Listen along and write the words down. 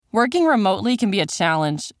Working remotely can be a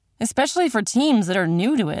challenge, especially for teams that are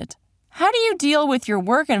new to it. How do you deal with your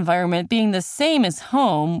work environment being the same as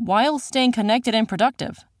home while staying connected and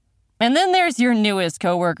productive? And then there's your newest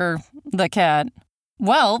coworker, the cat.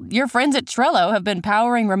 Well, your friends at Trello have been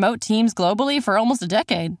powering remote teams globally for almost a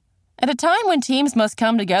decade. At a time when teams must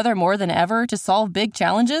come together more than ever to solve big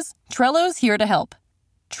challenges, Trello's here to help.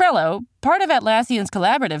 Trello, part of Atlassian's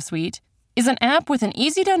collaborative suite, is an app with an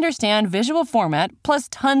easy-to-understand visual format plus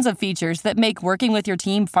tons of features that make working with your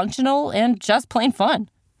team functional and just plain fun.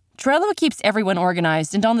 Trello keeps everyone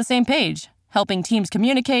organized and on the same page, helping teams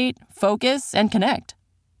communicate, focus, and connect.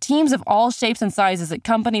 Teams of all shapes and sizes at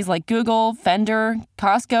companies like Google, Fender,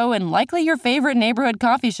 Costco, and likely your favorite neighborhood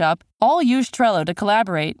coffee shop all use Trello to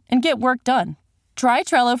collaborate and get work done. Try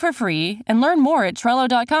Trello for free and learn more at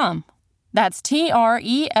Trello.com. That's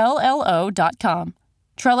Trello.com.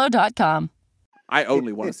 Trello.com. I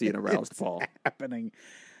only want to see an aroused Paul. Happening.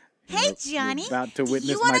 Hey, Johnny. About to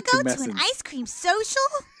witness you want to go to tumescence. an ice cream social?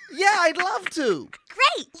 Yeah, I'd love to.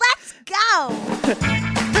 Great, let's go.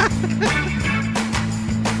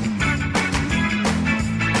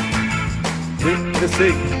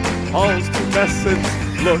 Witnessing Paul's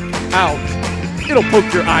tumescence. Look out. It'll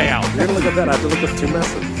poke your eye out. You're going to look at that. I have to look up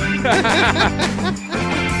tumescence.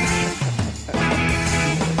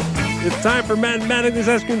 It's time for Matt Mattingly's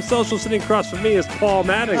Ice Cream Social. Sitting across from me is Paul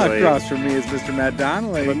Mattingly. Across from me is Mr. Matt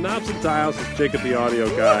Donnelly. But knobs and dials is Jacob the audio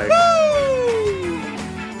guy.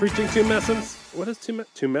 Preaching tumescence. What is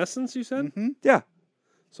tumescence, you said? Mm-hmm. Yeah.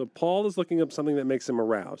 So Paul is looking up something that makes him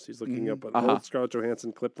aroused. He's looking up an old Scarlett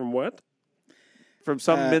Johansson clip from what? From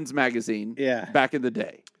some men's magazine back in the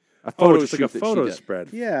day. It's like a photo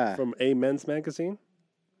spread. Yeah. From a men's magazine?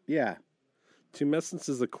 Yeah. Tumescence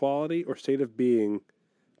is the quality or state of being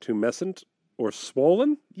tumescent or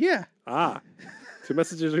swollen? Yeah.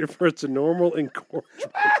 Tumescence usually refers to normal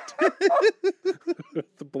engorgement.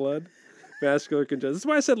 The blood, vascular congestion. This is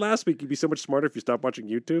why I said last week you'd be so much smarter if you stopped watching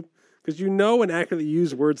YouTube. Because you know and accurately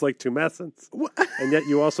use words like tumescence. And yet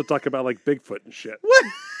you also talk about like Bigfoot and shit. What?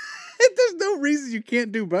 There's no reason you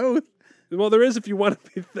can't do both. Well, there is if you want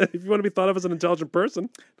to be thought of as an intelligent person.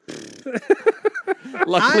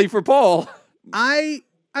 Luckily for Paul. I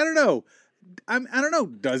don't know. I don't know.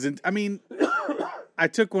 I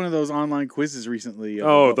took one of those online quizzes recently.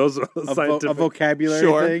 Those scientific a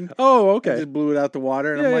vocabulary thing. Oh, okay. I just blew it out the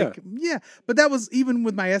water, and I'm like, yeah. But that was even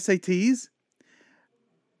with my SATs.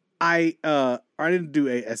 I didn't do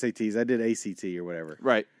SATs. I did ACT or whatever.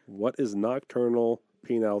 Right. What is nocturnal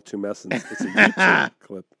penile tumescence? It's a YouTube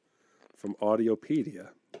clip from Audiopedia.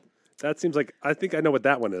 That seems like I think I know what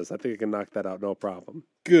that one is. I think I can knock that out, no problem.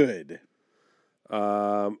 Good.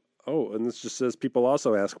 And this just says people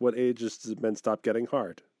also ask, what age does men stop getting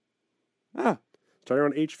hard? Starting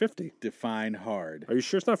around age 50. Define hard. Are you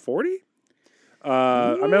sure it's not 40?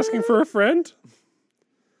 I'm asking for a friend.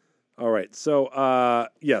 All right. So,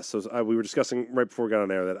 we were discussing right before we got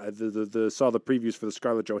on air that I saw the previews for the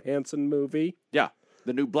Scarlett Johansson movie. Yeah.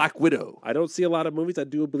 The new Black Widow. I don't see a lot of movies. I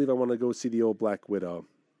do believe I want to go see the old Black Widow.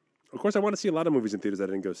 Of course, I want to see a lot of movies in theaters I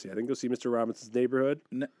didn't go see. I didn't go see Mr. Robinson's Neighborhood.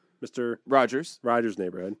 No. Mr. Rogers'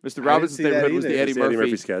 Neighborhood. Mr. Robinson's Neighborhood was the Eddie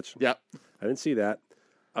Murphy sketch. Yep. I didn't see that.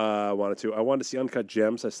 I wanted to see Uncut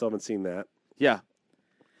Gems. I still haven't seen that. Yeah.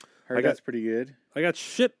 That's pretty good. I got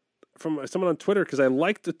shit from someone on Twitter because I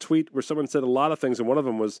liked the tweet where someone said a lot of things, and one of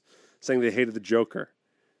them was saying they hated the Joker.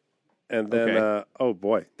 And then, oh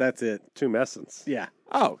boy. That's it. Tumescence. Yeah.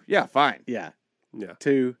 Oh, yeah, fine. Yeah. Yeah.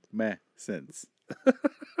 Tumescence.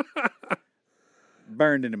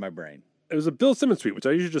 Burned into my brain. It was a Bill Simmons tweet, which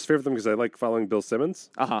I usually just favorite them because I like following Bill Simmons.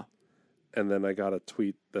 Uh-huh. And then I got a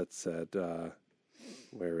tweet that said,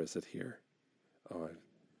 where is it here?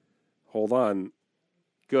 Hold on.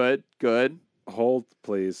 Good. Hold,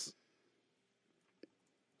 please.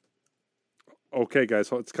 Okay, guys,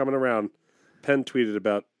 it's coming around. Penn tweeted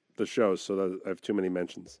about the show, so that I have too many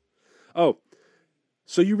mentions. Oh,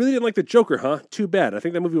 so you really didn't like the Joker, huh? Too bad. I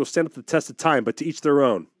think that movie will stand up to the test of time, but to each their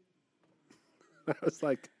own. I was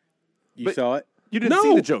like... You saw it? You didn't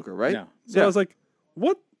see the Joker, right? No. So I was like,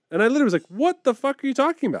 what? And I literally was like, what the fuck are you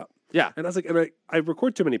talking about? Yeah. And I was like, I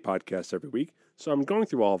record too many podcasts every week, so I'm going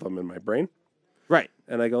through all of them in my brain. Right.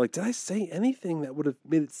 And I go like, did I say anything that would have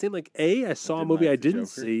made it seem like, A, I saw a movie I didn't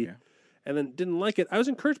see, and then didn't like it? I was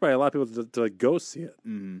encouraged by a lot of people to like go see it.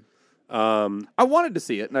 Mm-hmm. I wanted to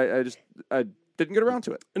see it, and I didn't get around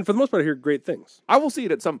to it. And for the most part, I hear great things. I will see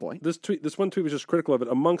it at some point. This one tweet was just critical of it.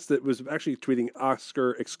 Amongst it was actually tweeting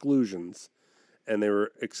Oscar exclusions, and they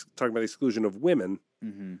were talking about the exclusion of women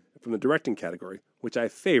from the directing category, which I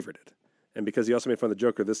favorited. And because he also made fun of the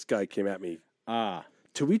Joker, this guy came at me.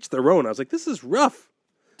 To each their own. I was like, this is rough.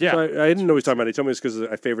 Yeah. So I didn't know what he was talking about. He told me it's because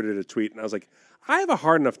I favorited a tweet, and I was like, I have a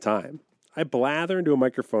hard enough time. I blather into a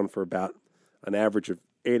microphone for about an average of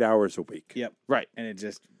 8 hours a week. Yep. Right. And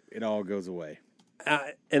it all goes away.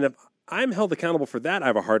 And if I'm held accountable for that, I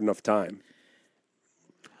have a hard enough time.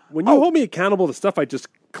 When you hold me accountable to stuff I just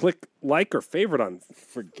click like or favorite on,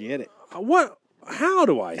 Forget it. what? How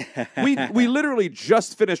do I? We literally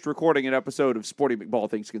just finished recording an episode of Sporty McBall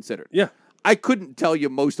Things Considered. Yeah. I couldn't tell you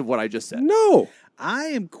most of what I just said. No. I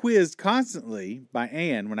am quizzed constantly by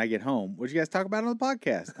Ann when I get home. What you guys talk about on the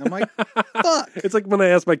podcast? I'm like, fuck. It's like when I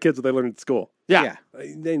ask my kids what they learned at school. Yeah.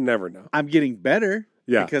 They never know. I'm getting better.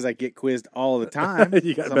 Yeah. Because I get quizzed all the time.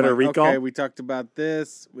 You got So I'm better like, recall? Okay, we talked about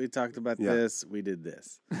this. We talked about Yeah. this. We did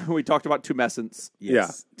this. We talked about tumescence.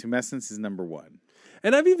 Yes. Tumescence is number one.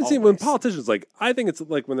 And I've even seen when Always. politicians, like, I think it's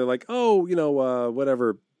like when they're like, oh,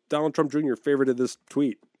 whatever, Donald Trump Jr. favorited this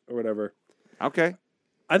tweet or whatever. Okay.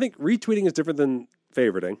 I think retweeting is different than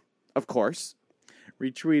favoriting. Of course.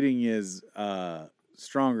 Retweeting is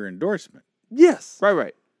stronger endorsement. Yes.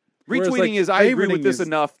 Right. Whereas, Retweeting like, is I agree with favoriting this is-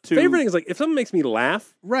 enough to Favoriting is like, if something makes me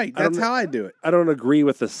laugh, Right. I don't That's know- how I do it. I don't agree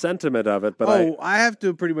with the sentiment of it, but I have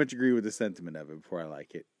to pretty much agree with the sentiment of it before I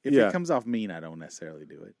like it. If Yeah. it comes off mean, I don't necessarily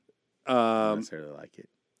do it. I I, don't necessarily like it.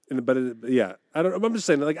 yeah, I don't. I'm just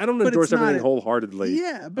saying, like, I don't But endorse it's not everything a- wholheartedly.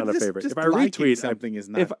 Yeah, but on a just, favorite. just If I liking retweet, something is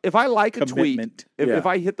not if I like a tweet, commitment. if Yeah.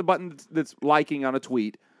 I hit the button that's liking on a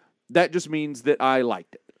tweet, that just means that I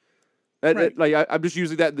liked it. Right. I'm just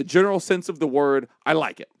using that in the general sense of the word. I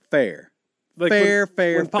like it. Fair. like fair.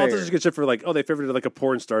 when politicians fair. get shit for like, oh, they favorited like a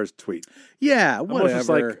porn star's tweet. Yeah, I'm whatever. almost just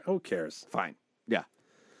like, who cares? Fine. Yeah.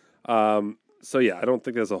 So yeah, I don't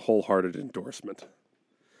think that's a wholehearted endorsement.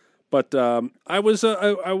 But I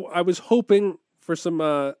was hoping for some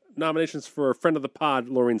nominations for a friend of the pod,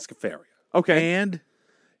 Lorraine Scafaria. Okay. and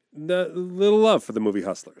The little love for the movie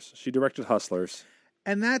Hustlers. She directed Hustlers.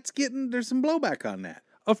 that's there's some blowback on that.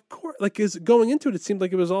 Of course, like is going into it, it seemed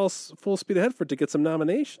like it was all full speed ahead for it to get some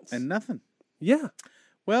nominations. And nothing. yeah,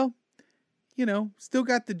 Well, still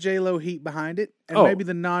got the J-Lo heat behind it. And Oh. maybe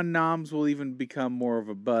the non-noms will even become more of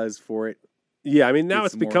a buzz for it. yeah. I mean, now Get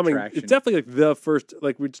it's some more becoming. traction. It's definitely like the first,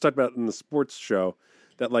 like we just talked about in the sports show,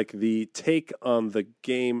 that like the take on the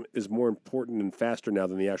game is more important and faster now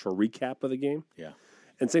than the actual recap of the game. Yeah.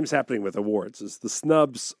 And same's happening with awards. Is the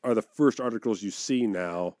snubs are the first articles you see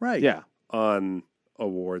now Right. Yeah. on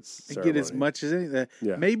awards. And get as ceremony. much as anything.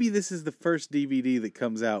 Yeah. Maybe this is the first DVD that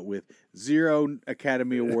comes out with 0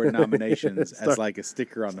 Academy Award nominations as like a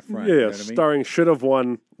sticker on the front. Yeah, You know what I mean? starring should have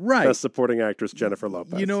won Right. Best Supporting Actress Jennifer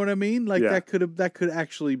Lopez. You know what I mean? Like Yeah. that could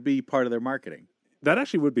actually be part of their marketing. That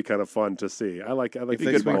actually would be kind of fun to see. I like If the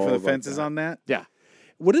they swing for the balls like fences that. on that. Yeah.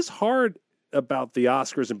 What is hard about the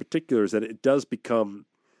Oscars in particular is that it does become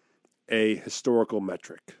a historical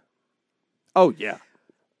metric. Oh yeah.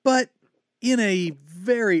 But in a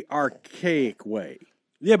very archaic way.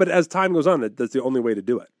 Yeah, but as time goes on, that's the only way to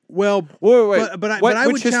do it. Well, Wait. But I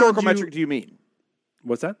would which historical challenge you- metric do you mean?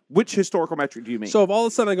 What's that? Which historical metric do you mean? So if all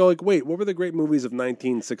of a sudden I go like, wait, what were the great movies of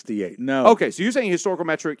 1968? no. okay, so you're saying historical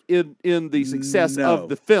metric in the success No. of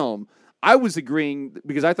the film. I was agreeing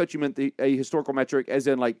because I thought you meant a historical metric as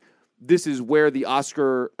in like this is where the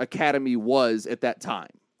Oscar Academy was at that time.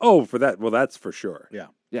 Oh, for that. Well, that's for sure. Yeah.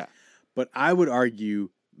 Yeah. But I would argue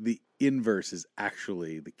the inverse is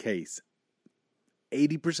actually the case.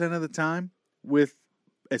 80% of the time,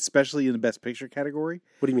 especially in the Best Picture category,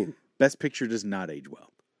 What do you mean? Best Picture does not age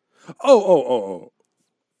well. Oh.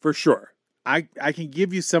 For sure. I can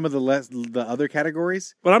give you some of the other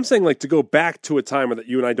categories. But I'm saying like to go back to a time that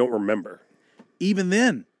you and I don't remember. Even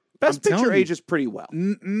then, Best I'm Picture telling you. ages pretty well.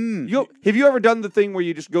 mm-mm. Have you ever done the thing where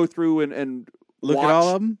you just go through and Look at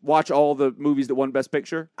all of 'em? Watch all the movies that won Best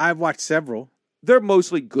Picture? I've watched several. They're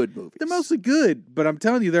mostly good movies. They're mostly good, but I'm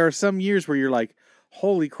telling you, there are some years where you're like,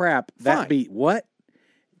 "Holy crap, that Fine. beat what?"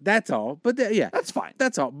 That's all. But yeah, That's fine.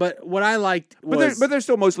 that's all. But what I liked But was, they're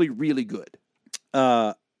still mostly really good.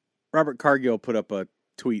 Robert Cargill put up a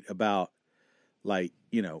tweet about, like,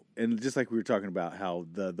 and just like we were talking about how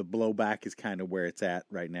the blowback is kind of where it's at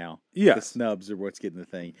right now. Yes. The snubs are what's getting the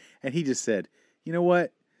thing. And he just said, you know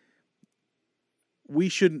what? We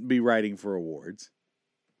shouldn't be writing for awards.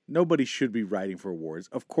 Nobody should be writing for awards.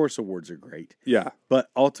 Of course, awards are great. Yeah. But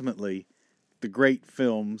ultimately, the great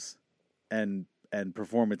films and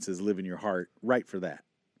performances live in your heart. Write for that.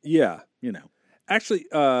 Yeah. Actually,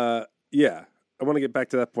 yeah. I want to get back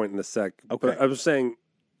to that point in a sec. Okay. But I was saying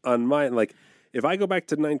on mine, like, if I go back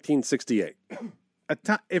to 1968.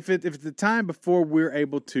 If it's the time before we're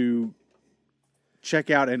able to check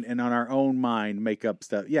out and on our own mind make up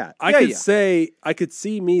stuff, yeah. I could say, I could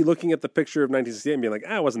see me looking at the picture of 1968 and being like,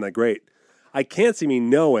 it wasn't that great. I can't see me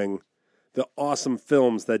knowing the awesome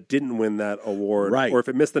films that didn't win that award, Right. or if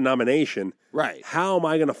it missed the nomination. Right. How am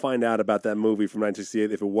I going to find out about that movie from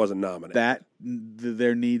 1968 if it wasn't nominated?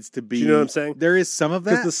 There needs to be. Do you know what I'm saying? There is some of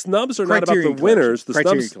that. Because the snubs are not about the Criterion winners. The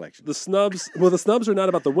Criterion snubs, Collection. the snubs. Well, the snubs are not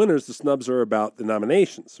about the winners. The snubs are about the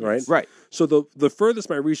nominations, right? Right. So the furthest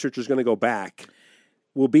my research is going to go back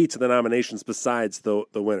will be to the nominations besides the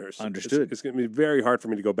winners. Understood. It's going to be very hard for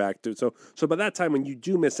me to go back to. So by that time, when you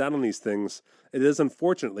do miss out on these things, it is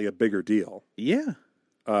unfortunately a bigger deal. Yeah.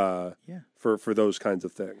 For those kinds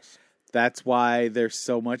of things. That's why there's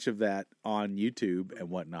so much of that on YouTube and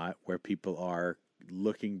whatnot, where people are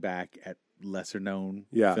looking back at lesser known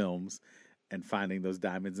films and finding those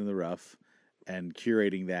diamonds in the rough and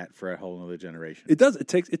curating that for a whole other generation. It does. It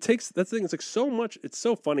takes. That's the thing. It's like so much. It's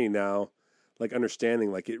so funny now. Like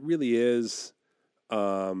understanding, like it really is,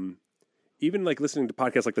 even like listening to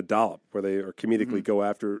podcasts like The Dollop, where they are comedically go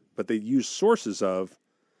after, but they use sources of,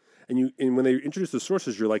 and when they introduce the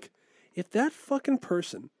sources, you're like, if that fucking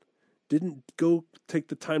person didn't go take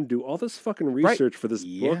the time to do all this fucking research for this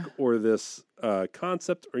book or this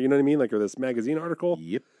concept, or you know what I mean, like or this magazine article,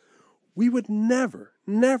 we would never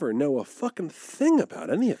know a fucking thing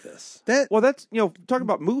about any of this. Well, that's talking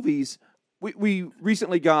about movies. We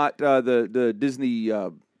recently got the Disney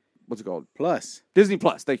what's it called? Plus. Disney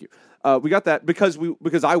Plus. Thank you. We got that because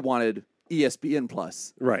I wanted ESPN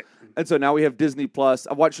Plus. Right. And so now we have Disney Plus.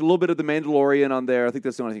 I watched a little bit of The Mandalorian on there. I think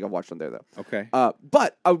that's the only thing I've watched on there though. Okay.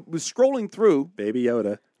 But I was scrolling through. Baby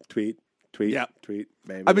Yoda. Tweet. Baby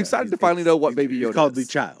I'm excited to finally know what Baby Yoda is. called is.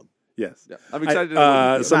 The Child. Yes. Yeah. I'm excited to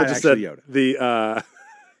know. It's Someone not just said actually Yoda.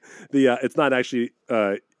 it's not actually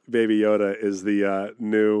Baby Yoda is the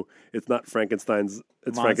new. It's not Frankenstein's.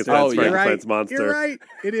 It's Monster. Frankenstein's monster. You're right.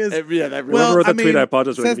 It is. Yeah, that really Well, Whoever wrote the I mean, tweet, I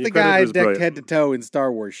apologize for says it. the Credit guy was decked brilliant. head to toe in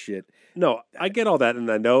Star Wars shit. No, I get all that, and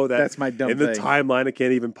I know that That's my dumb in the thing. timeline. It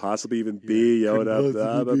can't even possibly even be Yoda.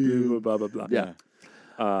 Blah blah blah blah blah.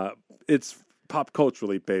 Yeah. It's pop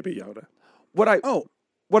culturally Baby Yoda. What I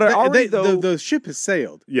The already though the ship has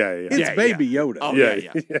sailed. Yeah. It's Baby Yoda. Oh,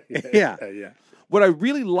 yeah. yeah. What I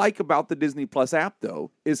really like about the Disney Plus app, though,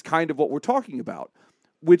 is kind of what we're talking about.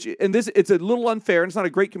 It's a little unfair, and it's not a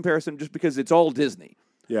great comparison just because it's all Disney.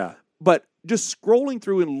 Yeah. But just scrolling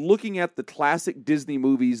through and looking at the classic Disney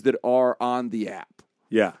movies that are on the app,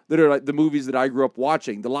 Yeah. that are like the movies that I grew up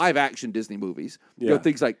watching, the live-action Disney movies,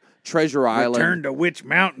 things like Treasure Island, Return to Witch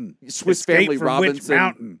Mountain. Swiss Escape Family from Robinson. Witch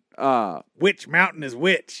Mountain. Witch Mountain is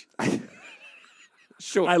witch.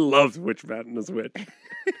 Sure. I loved Witch Mountain as Witch.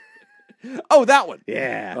 Oh, that one.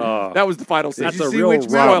 Yeah. That was the final scene. That's you a see real Witch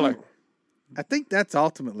Mountain? Spoiler. I think that's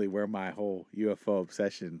ultimately where my whole UFO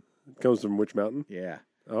obsession. Comes from Witch Mountain. Yeah.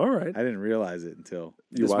 All right. I didn't realize it until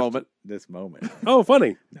This watched moment. this moment. Oh,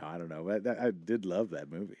 funny. No, I don't know. But I did love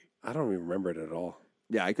that movie. I don't even remember it at all.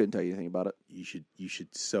 Yeah, I couldn't tell you anything about it. You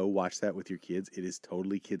should so watch that with your kids. It is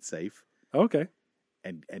totally kid safe Okay.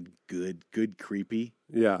 and good creepy.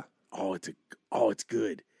 Yeah. It's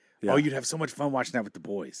good. Yeah. Oh, you'd have so much fun watching that with the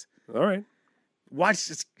boys. All right.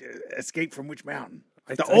 Watch Escape from Witch Mountain.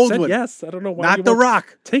 The I old said one. Yes. I don't know why. Not you The won't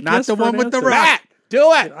Rock. Take Not yes the for one an with the answer. rock. Matt,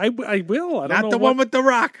 do it. I will. I don't Not know the one with the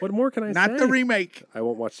rock. What more can I say? Not the remake. I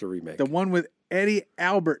won't watch the remake. The one with Eddie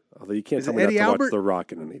Albert. Although you can't Is tell it me not Eddie to Albert? watch The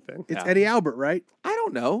Rock in anything. It's Eddie Albert, right? I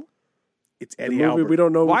don't know. It's The Eddie movie Albert. we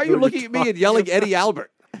don't know. Why are what you you're looking at me and talking yelling about. Eddie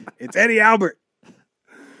Albert? It's Eddie Albert.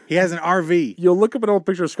 He has an RV. You'll look up an old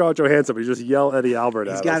picture of Scarlett Johansson, but you just yell Eddie Albert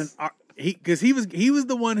He's at got us. because he was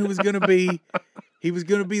the one who was going to be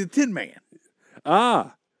the Tin Man.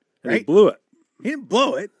 And he Right? blew it. He didn't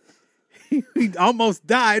blow it. He almost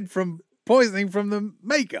died from poisoning from the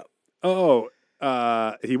makeup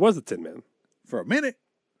He was a Tin Man. for a minute.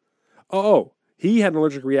 He had an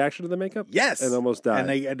allergic reaction to the makeup? Yes, And almost died. And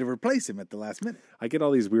they had to replace him at the last minute. I get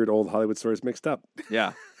all these weird old Hollywood stories mixed up.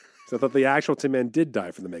 Yeah. So I thought the actual Tin Man did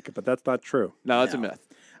die from the makeup, but that's not true. No, that's a myth.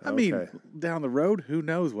 I mean, Okay. down the road, who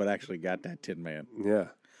knows what actually got that Tin Man? Yeah.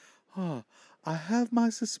 I have my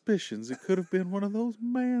suspicions it could have been one of those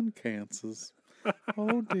man cancers.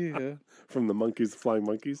 Oh dear. From the monkeys, the flying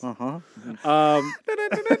monkeys. Uh-huh.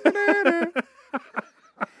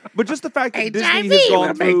 But just the fact that Disney has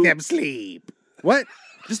gone through, sleep. What?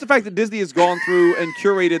 just the fact that Disney has gone through and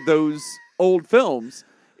curated those old films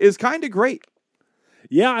is kind of great.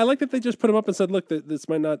 Yeah, I like that they just put them up and said, "Look, this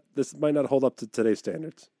might not hold up to today's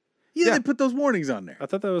standards." Yeah, they put those warnings on there. I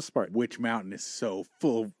thought that was smart. Witch Mountain is so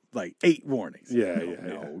full of, 8 warnings.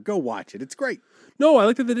 Yeah. Go watch it. It's great. No, I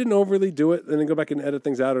like that they didn't overly do it and then go back and edit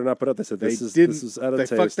things out or not put up. They said this is out of They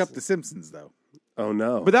taste. fucked up The Simpsons, though. Oh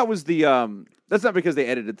no! But that was the that's not because they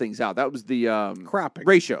edited things out. That was the Cropping.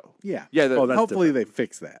 ratio. Yeah. Yeah. Oh, that's Hopefully they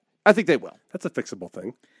fix that. I think they will. That's a fixable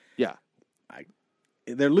thing. Yeah.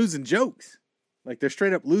 They're losing jokes. Like they're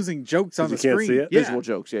straight up losing jokes on the you can't screen. see it? Yeah. Visual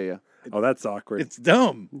jokes. Yeah. Oh, that's awkward. It's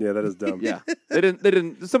dumb. Yeah, that is dumb. Yeah. They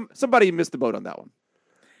didn't. Somebody missed the boat on that one.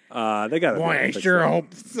 They got. Boy, I sure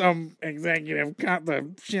hope some executive cut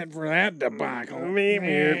the shit for that debacle.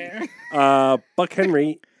 Buck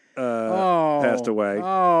Henry passed away.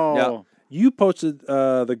 Oh. Yeah. You posted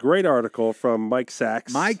the great article from Mike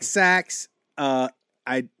Sachs. Mike Sachs, I've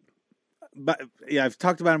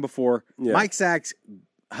talked about him before. Yeah. Mike Sachs,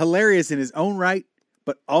 hilarious in his own right,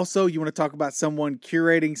 but also you want to talk about someone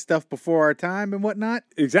curating stuff before our time and whatnot?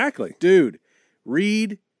 Exactly. Dude,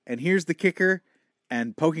 read, and here's the kicker,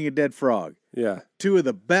 and Poking a Dead Frog. Yeah. 2 of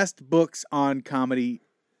the best books on comedy,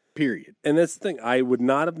 period. And that's the thing. I would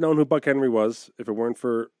not have known who Buck Henry was if it weren't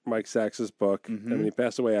for Mike Sachs's book. And when he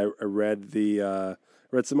passed away, I read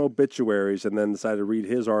read some obituaries and then decided to read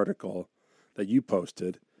his article that you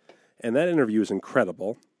posted. And that interview is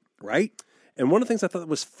incredible. Right? And one of the things I thought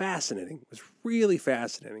was fascinating, was really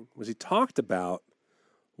fascinating, was he talked about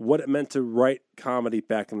what it meant to write comedy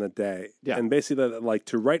back in the day. Yeah. And basically, that, like,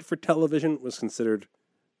 to write for television was considered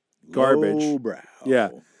garbage. Lowbrow. Yeah.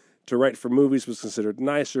 To write for movies was considered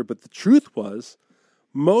nicer. But the truth was,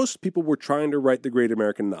 most people were trying to write the great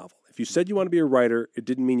American novel. If you said you want to be a writer, it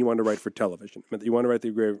didn't mean you wanted to write for television. It meant that you wanted to write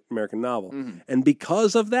the great American novel. And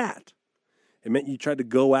because of that, it meant you tried to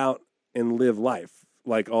go out and live life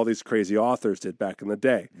like all these crazy authors did back in the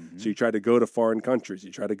day. So you try to go to foreign countries.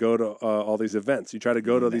 You try to go to all these events. You try to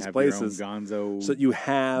go to these places Gonzo. so that you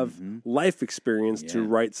have life experience to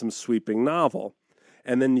write some sweeping novel.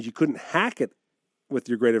 And then you couldn't hack it with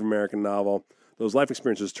your great American novel. Those life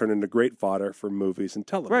experiences turn into great fodder for movies and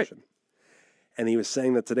television. Right. And he was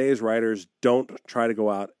saying that today's writers don't try to go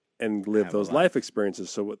out and live those life experiences.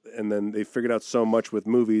 So, and then they figured out so much with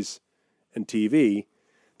movies and TV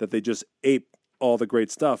that they just ape all the great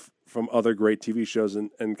stuff from other great TV shows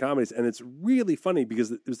and comedies. And it's really funny because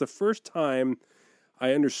it was the first time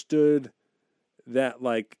I understood that,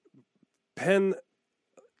 like, Penn,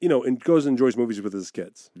 goes and enjoys movies with his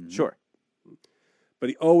kids. Sure. But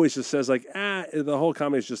he always just says, like, the whole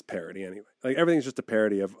comedy is just parody anyway. Like, everything's just a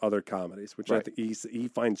parody of other comedies, which I think he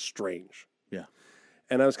finds strange. Yeah.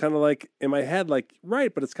 And I was kind of like, in my head, like,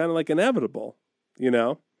 right, but it's kind of like inevitable,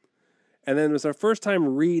 And then it was our first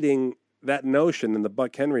time reading that notion in the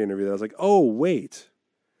Buck Henry interview that I was like, oh, wait.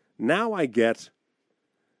 Now I get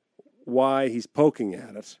why he's poking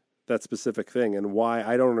at it, that specific thing, and why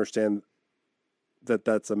I don't understand that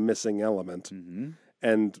that's a missing element.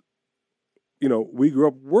 And, we grew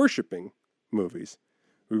up worshiping movies.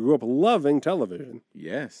 We grew up loving television.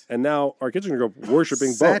 Yes. And now our kids are going to grow up worshiping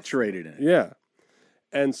both. Saturated in it. Yeah.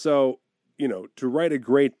 And so, to write a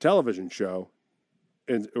great television show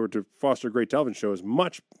or to foster a great television show is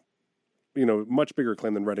much bigger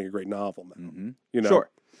claim than writing a great novel now.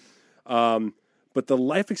 Sure. But the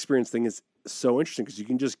life experience thing is so interesting because you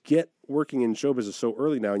can just get working in show business so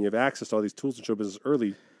early now and you have access to all these tools in show business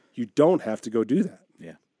early. You don't have to go do that.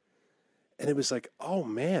 Yeah. And it was like, oh,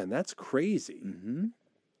 man, that's crazy.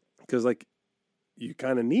 Because, like, you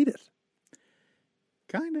kind of need it.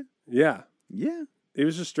 Kind of. Yeah. Yeah. It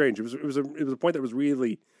was just strange. It was a point that was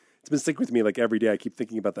really, it's been sticking with me like every day. I keep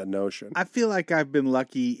thinking about that notion. I feel like I've been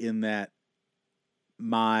lucky in that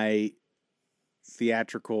my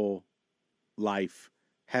theatrical life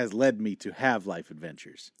has led me to have life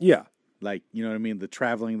adventures. Yeah. Like, you know what I mean? The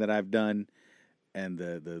traveling that I've done and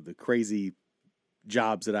the crazy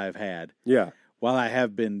jobs that I've had. Yeah. While I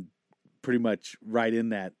have been pretty much right in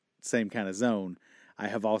that same kind of zone, I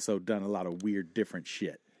have also done a lot of weird, different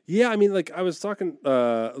shit. Yeah, I mean, like, I was listening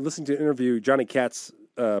to an interview, Johnny Katz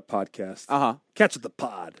podcast. Catch the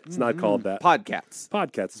Pod. It's not called that. Podcasts.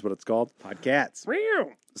 Podcats is what it's called. Podcats.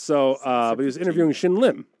 So, but he was interviewing Shin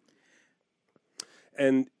Lim.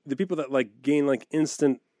 And the people that, like, gain, like, an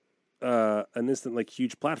instant, like,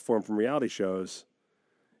 huge platform from reality shows,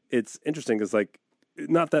 it's interesting because, like,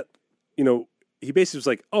 not that, he basically was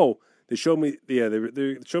like, oh, they showed me, they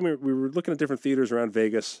showed me, we were looking at different theaters around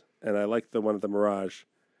Vegas, and I liked the one at the Mirage.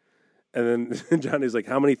 And then Johnny's like,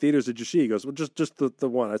 how many theaters did you see? He goes, well, just the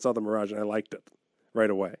one. I saw the Mirage, and I liked it right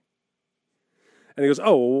away. And he goes,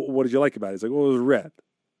 oh, well, what did you like about it? He's like, well, it was red.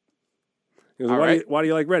 He goes, why do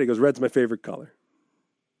you like red? He goes, red's my favorite color.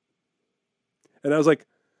 And I was like,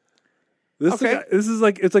 this is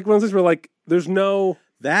like, it's like one of those things where, like, there's no...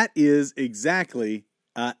 That is exactly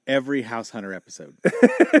every House Hunter episode.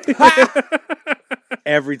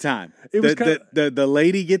 Every time. The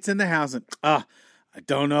lady gets in the house and, I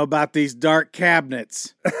don't know about these dark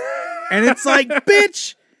cabinets. And it's like,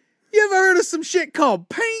 bitch, you ever heard of some shit called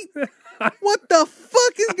paint? What the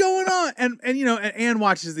fuck is going on? And you know, and Ann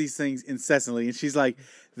watches these things incessantly, and she's like,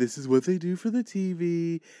 "This is what they do for the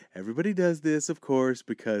TV. Everybody does this, of course,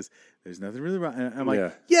 because there's nothing really wrong." And I'm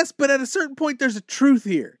like, "Yes, but at a certain point, there's a truth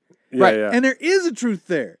here, right? Yeah. And there is a truth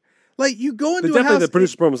there. Like you go into a house, the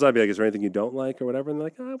producer program side be like, "Is there anything you don't like or whatever?" And they're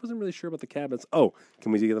like, "Oh, I wasn't really sure about the cabinets. Oh,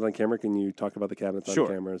 can we get that on camera? Can you talk about the cabinets on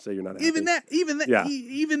camera and say you're not happy?"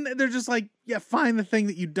 Even they're just like, yeah, find the thing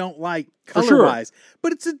that you don't like color wise.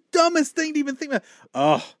 But it's the dumbest thing to even think about.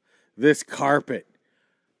 Oh, this carpet.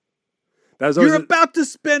 You're about to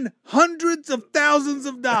spend hundreds of thousands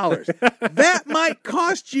of dollars. That might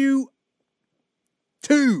cost you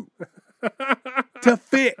 $2 to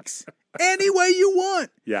fix any way you want.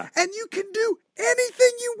 Yeah. And you can do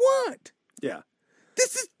anything you want. Yeah.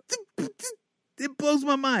 This is it blows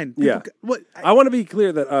my mind. Yeah. I want to be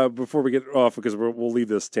clear that before we get off, because we'll leave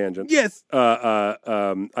this tangent. Yes. I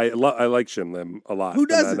like Shin Lim a lot. Who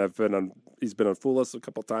doesn't? And he's been on Fool Us a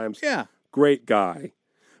couple times. Yeah. Great guy.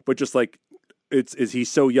 But just like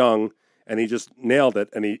he's so young and he just nailed it,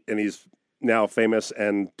 and he's now famous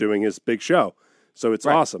and doing his big show. So it's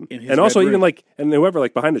awesome. And also even like, and whoever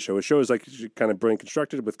like behind the show, his show is like kind of brilliant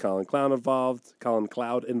constructed with Colin Cloud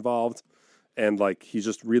involved. And like, he's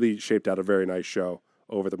just really shaped out a very nice show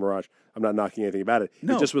over the Mirage. I'm not knocking anything about it.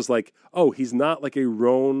 No. It just was like, oh, he's not like a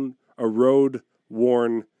road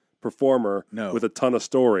worn performer with a ton of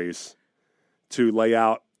stories to lay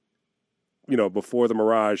out, before the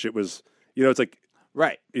Mirage. It was, it's like,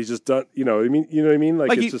 he's just done, you know what I mean?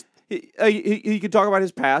 Like it's just. He could talk about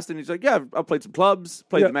his past, and he's like, "Yeah, I've played some clubs,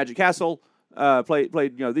 played the Magic Castle, played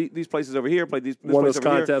these places over here, played this won place this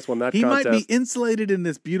over contest, here. won that he contest." He might be insulated in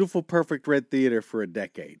this beautiful, perfect red theater for a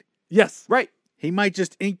decade. Yes, right. He might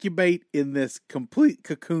just incubate in this complete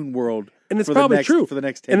cocoon world, and it's probably true for the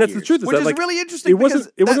next 10 and that's years. the truth. Which is really interesting because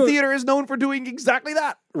that theater is known for doing exactly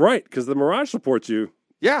that. Right, because the Mirage supports you.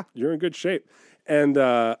 Yeah, you're in good shape. And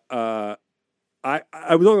I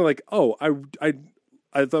was only like,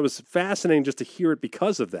 I thought it was fascinating just to hear it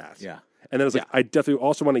because of that. Yeah. And then I was like, I definitely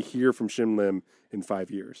also want to hear from Shin Lim in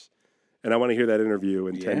 5 years. And I want to hear that interview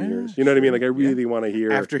in 10 years. You know what I mean? Like, I really want to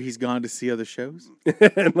hear. After he's gone to see other shows?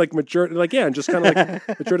 And like matured, and just kind of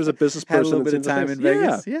like matured as a business person. Had a little bit of time in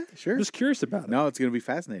Vegas. Yeah, sure. I'm just curious about it. No, it's going to be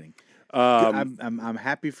fascinating. I'm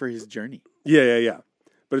happy for his journey. Yeah.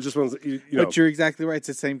 But it just was, But you're exactly right. It's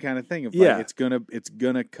the same kind of thing. Of like, it's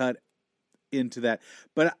gonna cut into that.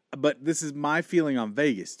 But this is my feeling on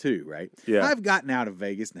Vegas too, right? Yeah. I've gotten out of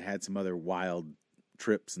Vegas and had some other wild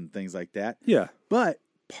trips and things like that. Yeah. But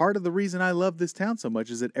part of the reason I love this town so much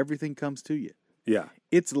is that everything comes to you. Yeah.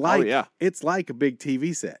 It's like it's like a big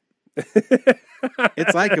TV set.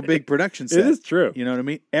 It's like a big production set. It is true. You know what I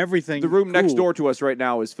mean? Everything. The room next door to us right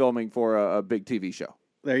now is filming for a big TV show.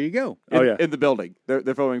 There you go. In the building.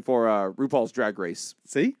 They're filming for RuPaul's Drag Race.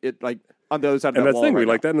 See? It like on the other side of and that that's wall. The thing, right we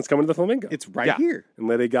now. like that, and it's coming to the Flamingo. It's right here. And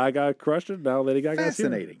Lady Gaga crushed it. Now Lady Gaga's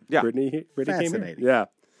Fascinating. here. Yeah. Britney Fascinating. came here. Yeah.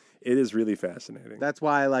 It is really fascinating. That's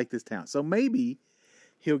why I like this town. So maybe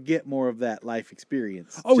he'll get more of that life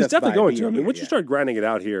experience. Oh, he's definitely going to. I mean, here. once you start grinding it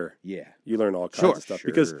out here, you learn all kinds of stuff. Sure.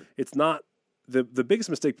 Because it's not the biggest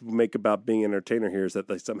mistake people make about being an entertainer here is that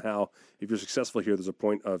they somehow, if you're successful here, there's a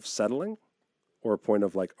point of settling or a point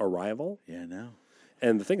of like arrival. Yeah, no.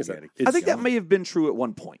 And the thing is that I think that may have been true at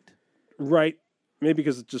one point. Right. Maybe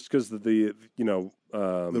because of the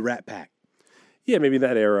the Rat Pack. Yeah, maybe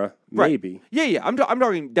that era. Right. Maybe. Yeah. I'm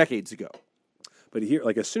talking decades ago. But here,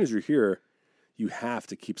 like as soon as you're here, you have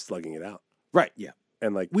to keep slugging it out. Right. Yeah.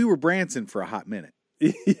 And like we were Branson for a hot minute.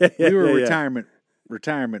 We were retirement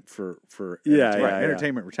for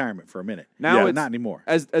entertainment retirement for a minute. Now it's not anymore.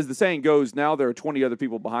 As the saying goes, now there are 20 other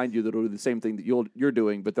people behind you that will do the same thing that you're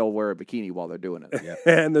doing, but they'll wear a bikini while they're doing it. Yep.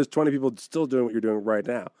 And there's 20 people still doing what you're doing right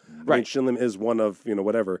now. Right. I mean, Shin Lim is one of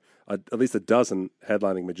at least a dozen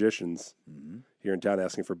headlining magicians here in town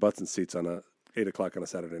asking for butts and seats on 8 o'clock on a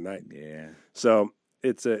Saturday night. Yeah. So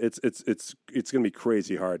it's going to be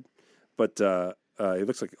crazy hard, but it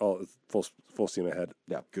looks like all full steam ahead.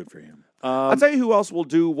 Yeah, good for him. I'll tell you who else will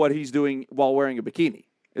do what he's doing while wearing a bikini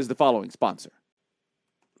is the following sponsor.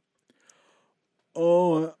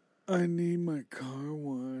 Oh, I need my car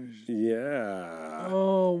washed. Yeah.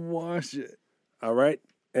 Oh, wash it. All right.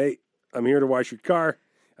 Hey, I'm here to wash your car.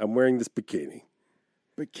 I'm wearing this bikini.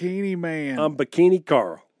 Bikini man. I'm Bikini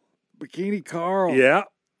Carl. Bikini Carl. Yeah.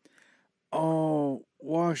 Oh,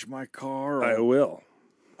 wash my car. I will.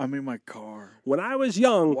 I'm in my car. When I was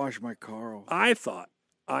young, wash my car. I thought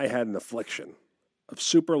I had an affliction of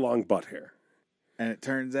super long butt hair. And it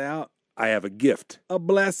turns out I have a gift. A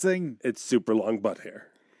blessing. It's super long butt hair.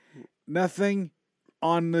 Nothing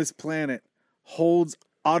on this planet holds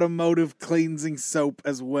automotive cleansing soap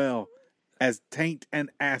as well as taint and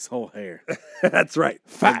asshole hair. That's right.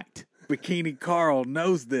 Fact. Bikini Carl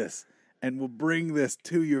knows this and will bring this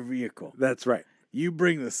to your vehicle. That's right. You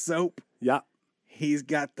bring the soap, Yeah. he's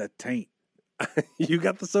got the taint. You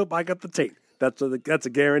got the soap, I got the tape. That's a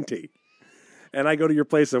guarantee. And I go to your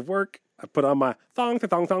place of work, I put on my thong,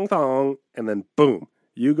 and then boom,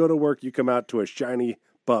 you go to work, you come out to a shiny,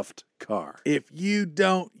 buffed car. If you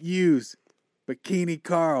don't use Bikini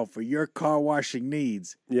Carl for your car washing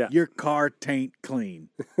needs, your car taint clean.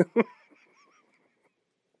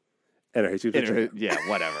 Yeah,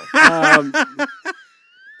 whatever.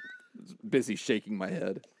 Busy shaking my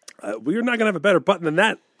head. We're not going to have a better button than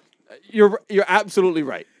that. You're absolutely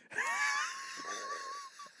right.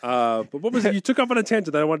 But what was it? You took off on a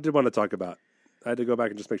tangent that I did want to talk about. I had to go back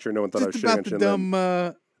and just make sure no one thought I was Just shitting about on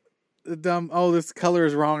the dumb, oh, this color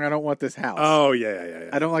is wrong. I don't want this house. Oh, yeah.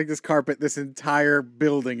 I don't like this carpet. This entire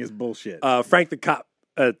building is bullshit. Frank the cop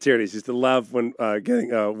at Tierney's used to love when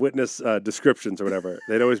getting witness descriptions or whatever.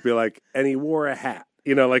 They'd always be like, and he wore a hat.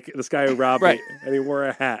 You know, like this guy who robbed me, and he wore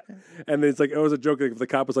a hat. And it's like, it was a joke. Like, if the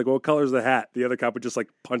cop was like, well, what color's the hat? The other cop would just like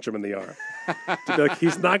punch him in the arm. To be like,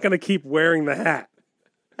 he's not going to keep wearing the hat.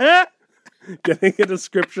 Getting a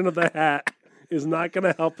description of the hat is not going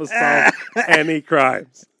to help us solve any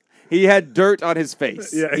crimes. He had dirt on his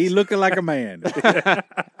face. Yeah. He looking like a man. I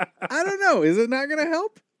don't know. Is it not going to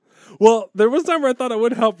help? Well, there was time where I thought it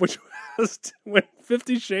would help, which was when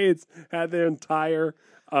 50 Shades had their entire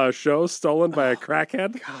show stolen by a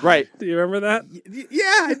crackhead. Right. Do you remember that?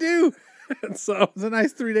 Yeah, I do. And so It was a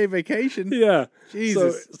nice 3-day vacation. yeah,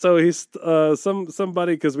 Jesus. So he's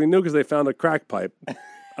somebody, because we knew, because they found a crack pipe,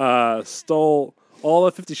 stole all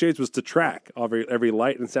of 50 Shades was to track. Every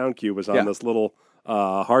light and sound cue was on this little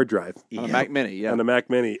hard drive On a Mac Mini, yeah. on a Mac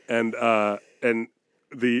Mini, and the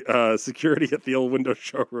security at the old window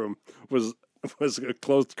showroom was a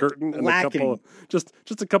closed curtain and Lacking.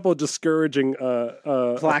 a couple of discouraging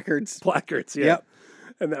Placards. yeah. Yep.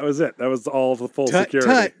 And that was it. That was all the full Tut, security.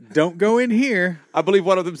 tut, don't go in here. I believe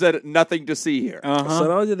one of them said, nothing to see here. Uh-huh. So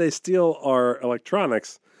not only did they steal our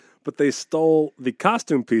electronics, but they stole the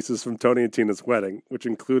costume pieces from Tony and Tina's wedding, which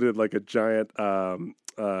included like a giant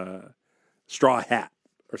straw hat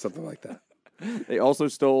or something like that. They also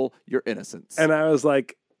stole your innocence. And I was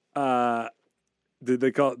like, did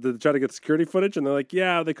they try to get security footage? And they're like,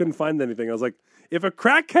 yeah, they couldn't find anything. I was like, if a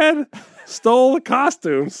crackhead stole the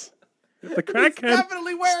costumes, if the crackhead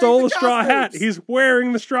definitely wearing stole the the straw hat, costumes. he's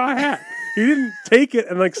wearing the straw hat. He didn't take it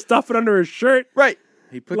and like stuff it under his shirt. right.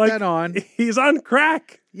 He put Like, that on. He's on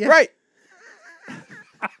crack. Yeah. Right.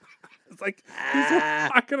 It's like he's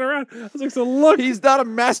walking around. I was like, so look. He's not a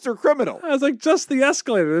master criminal. I was like, just the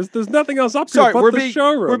escalator. There's nothing else up Sorry, here but we're the being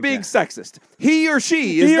showroom. we're being sexist. He or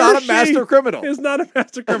she is He or not a she master criminal. Is not a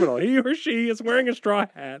master criminal. He or she is wearing a straw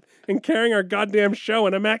hat and carrying our goddamn show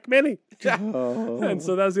in a Mac Mini. And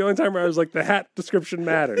so that was the only time where I was like, the hat description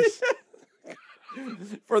matters.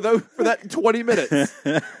 for that 20 minutes.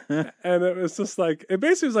 And it was just like, it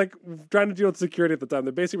basically was like trying to deal with security at the time.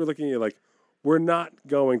 They basically were looking at you like, we're not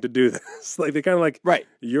going to do this. Like, they kind of like, Right.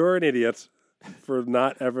 you're an idiot for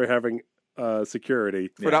not ever having security.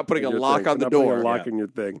 For not putting in a your lock thing, on for the not putting door. a lock in your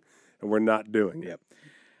thing. And we're not doing it. Yep.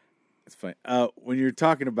 It's funny. When you were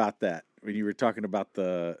talking about that, when you were talking about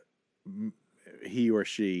the he or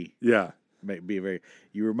she, Yeah. you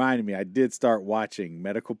reminded me, I did start watching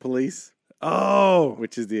Medical Police, Oh.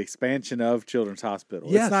 which is the expansion of Children's Hospital.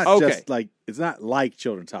 Yes. It's not Okay. just like, it's not like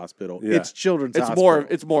Children's Hospital. Yeah. It's Children's It's Hospital. more.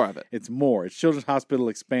 It's more of it. It's more. It's Children's Hospital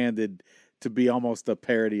expanded to be almost a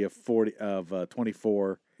parody of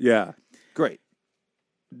 24. Yeah. Great.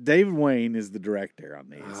 David Wayne is the director on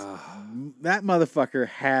these. That motherfucker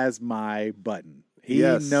has my button. He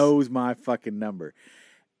Yes. knows my fucking number.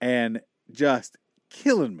 And just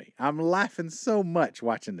killing me. I'm laughing so much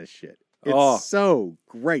watching this shit. It's so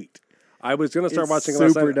great. I was going to start It's watching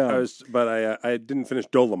last super night, dumb. but I didn't finish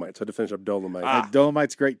Dolomite, so I had to finish up Dolomite.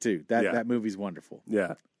 Dolomite's great too. Yeah. That movie's wonderful.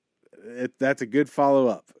 Yeah. That's a good follow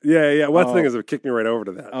up. Yeah. Well, the Oh. thing is, it kicked me right over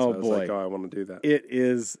to that. Oh, So I was like, boy. I want to do that. It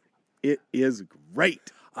is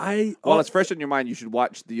great. While it's fresh in your mind, you should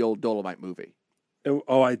watch the old Dolomite movie.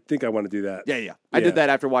 I think I want to do that. Yeah. I did that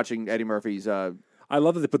after watching Eddie Murphy's. I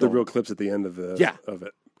love that they put the real clips at the end of of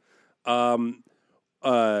it.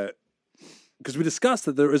 Because we discussed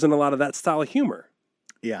that there isn't a lot of that style of humor.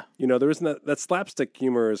 Yeah. You know, there isn't that slapstick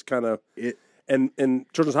humor is kind of It and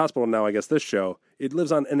Children's Hospital now, I guess this show, it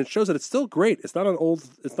lives on and it shows that it's still great. It's not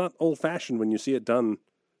old fashioned when you see it done.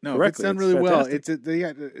 No, correctly. it's done It's really well.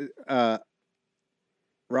 fantastic.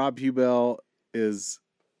 Rob Hubel is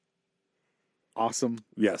awesome.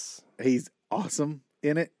 Yes. He's awesome.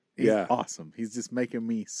 in it. He's Yeah. awesome. He's just making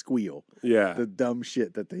me squeal. Yeah. The dumb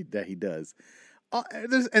shit that he does.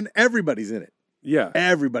 And everybody's in it. Yeah.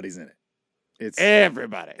 Everybody's in it. It's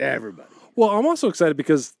Everybody. Well, I'm also excited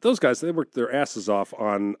because those guys, they worked their asses off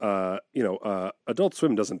on, Adult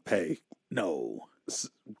Swim doesn't pay no.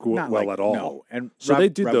 well Not at all. No. And So they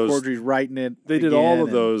did Rob those. Corddry's writing it. They did again, all of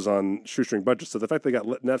and those on shoestring budgets. So the fact they got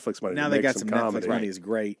Netflix money Now to they make got some comedy. Netflix money is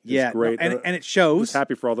great. It's Yeah, great. no, and it I'm shows. just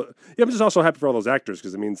happy for all the. Yeah, I'm just also happy for all those actors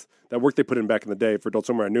because it means that work they put in back in the day for Adult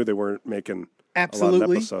Swim, where I knew they weren't making Absolutely. a lot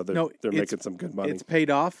of episode. They're it's- making some good money. It's paid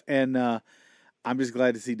off, and I'm just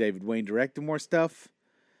glad to see David Wayne directing more stuff.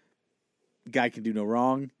 Guy can do no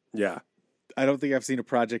wrong. Yeah. I don't think I've seen a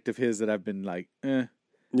project of his that I've been like,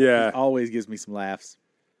 Yeah. It always gives me some laughs.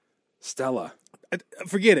 Stella.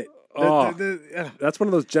 Forget it. Oh. That's one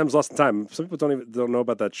of those gems lost in time. Some people don't know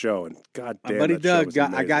about that show, and God My damn, buddy that show Doug was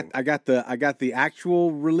got amazing. I got the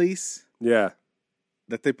actual release Yeah.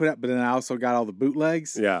 that they put out, but then I also got all the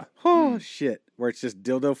bootlegs. Yeah. Oh shit, where it's just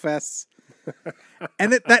dildo fests,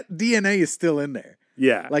 and that DNA is still in there.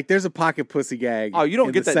 Yeah. Like there's a pocket pussy gag. Oh, you don't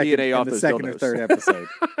in get the that second, DNA off in the those second or dildos. third episode.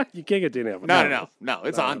 You can't get DNA off of No.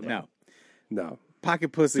 It's on there. No, No.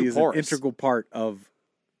 pocket pussy Too is porous. an integral part of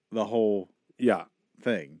the whole Yeah.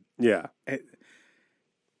 thing. Yeah.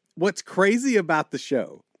 What's crazy about the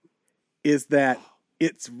show is that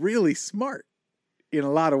it's really smart in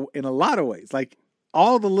a lot of ways. Like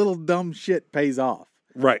all the little dumb shit pays off.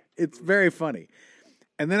 Right. It's very funny.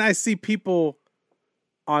 And then I see people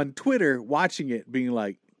on Twitter watching it being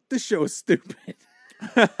like, this show is stupid.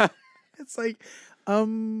 It's like,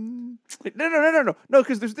 No,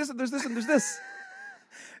 because there's this and there's this and there's this.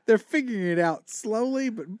 they're figuring it out slowly,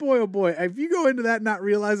 but boy, oh boy, if you go into that not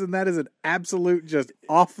realizing that is an absolute just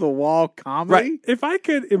off the wall comedy, Right. If I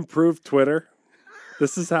could improve Twitter,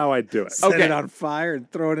 this is how I do it. set Okay. it on fire and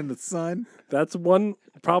throw it in the sun. That's one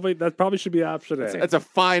that probably should be option A. That's a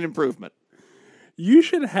fine improvement. You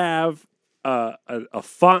should have a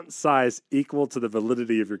font size equal to the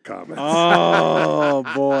validity of your comments. Oh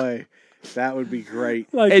boy, that would be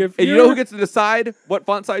great. Like And, if and you know who gets to decide what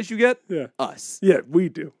font size you get? Yeah. Us. Yeah, we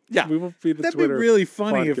do. Yeah. We will be the That'd Twitter be really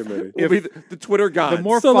funny font if committee. We'll be the Twitter gods. the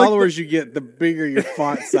more So, like, followers you get, the bigger your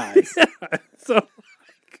font size.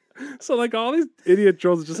 So like all these idiot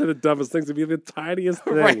trolls just say the dumbest things. It'd be the tiniest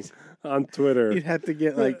thing Right. on Twitter. You'd have to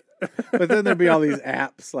get like, but then there'd be all these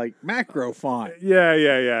apps like macro font. Yeah.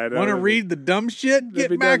 I know. Want to read the dumb shit? They'd Get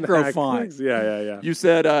be done macro hack font. things. Yeah. You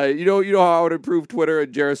said, you know how I would improve Twitter,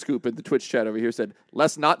 and Jaroscoop in the Twitch chat over here said,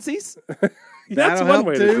 less Nazis? That's That'll one help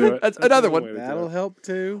way too. to do it. That's another one one. way to do That'll it. help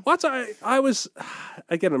too. Watch, I was,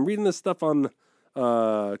 again, I'm reading this stuff on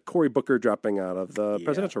Cory Booker dropping out of the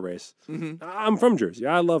presidential race. Mm-hmm. I'm from Jersey.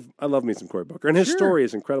 I love me some Cory Booker, and his story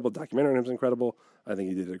is incredible. Documentary on him is incredible. I think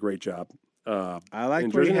he did a great job. I like in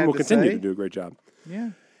what Jersey, he and had will to continue say. to do a great job.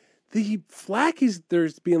 Yeah. The flack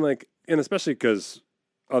there's being like, and especially because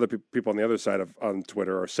other people on the other side on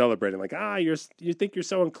Twitter are celebrating like, you think you're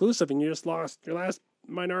so inclusive and you just lost your last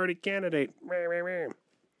minority candidate.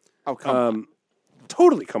 Oh, come on.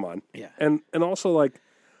 Totally, come on. Yeah. And also like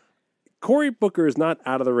Cory Booker is not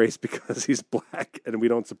out of the race because he's black and we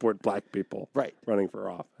don't support black people Right. running for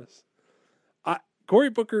office. Cory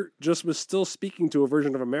Booker just was still speaking to a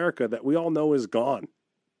version of America that we all know is gone.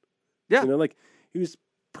 Yeah. You know, like he was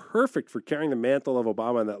perfect for carrying the mantle of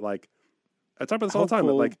Obama, and that like I talk about this all the time.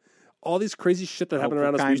 That Hopeful- like all these crazy shit that happened hopeful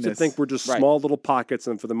around us, we used to kindness. think were just Right. small little pockets,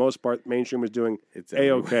 and for the most part, mainstream was doing It's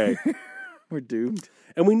a-okay. We're doomed.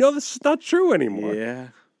 And we know this is not true anymore. Yeah.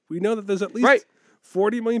 We know that there's at least Right.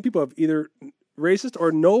 40 million people have either racist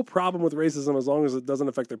or no problem with racism as long as it doesn't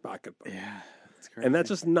affect their pocketbook. Yeah. That's crazy. And that's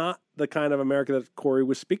just not the kind of America that Cory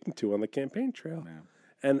was speaking to on the campaign trail. No.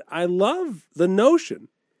 And I love the notion.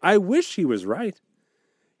 I wish he was right.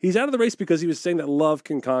 He's out of the race because he was saying that love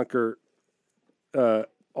can conquer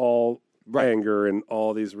all anger and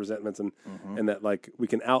all these resentments, and that like we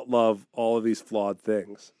can outlove all of these flawed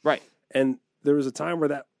things. Right. And there was a time where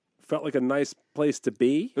that felt like a nice place to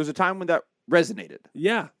be. There was a time when that resonated.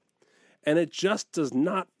 Yeah. And it just does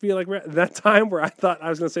not feel like that time where I thought I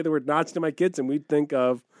was going to say the word Nazi to my kids and we'd think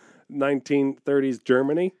of 1930s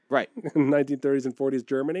Germany, Right. 1930s and 40s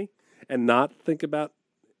Germany, and not think about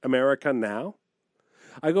America now.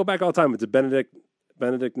 I go back all the time. It's a Benedict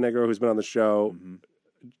Negro who's been on the show,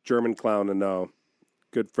 German clown and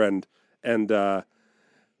good friend. And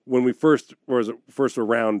when we first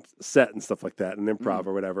around set and stuff like that, and improv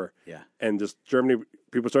or whatever, Yeah. and just Germany,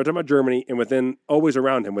 people started talking about Germany, and within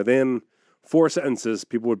 4 sentences,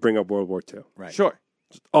 people would bring up World War II. Right. Sure.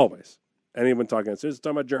 Just always. Anyone talking, as soon as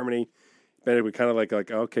talking about Germany, Benedict would kind of like,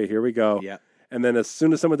 okay, here we go. Yeah. And then as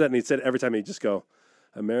soon as someone did, and he said every time, he'd just go,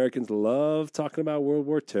 Americans love talking about World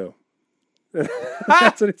War II.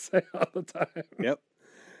 That's what he's saying all the time. Yep.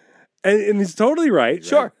 And he's totally right.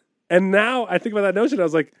 Sure. And now I think about that notion. I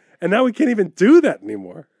was like, and now we can't even do that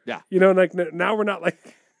anymore. Yeah. You know, like now we're not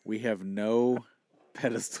like. We have no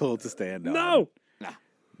pedestal to stand on. No.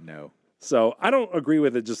 No. So I don't agree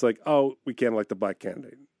with it. Just like, oh, we can't elect the black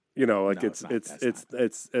candidate. You know, like No,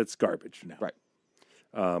 it's garbage. No. Right.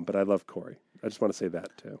 But I love Cory. I just want to say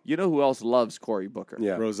that too. You know who else loves Cory Booker?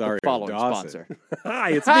 Yeah. Rosario The following Dawson. sponsor.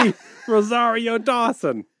 Hi, it's me, Rosario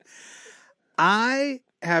Dawson. I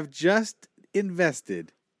have just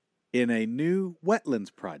invested in a new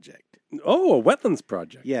wetlands project. Oh, a wetlands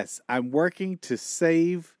project. Yes, I'm working to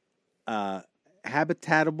save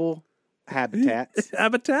habitable habitats.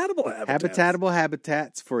 Habitable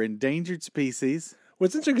habitats for endangered species.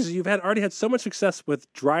 What's interesting is you've already had so much success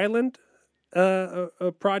with dryland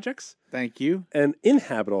projects Thank you. and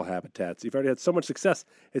inhabitable habitats. You've already had so much success.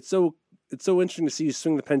 It's so interesting to see you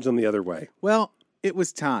swing the pendulum the other way. Well, it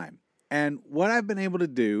was time. And what I've been able to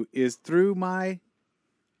do is through my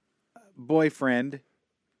boyfriend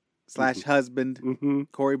 / husband,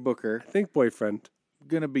 Cory Booker, I think boyfriend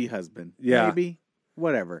gonna be husband. Yeah. Maybe.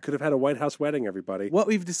 Whatever. could have had a White House wedding, everybody. What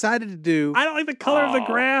we've decided to do I don't like the color of the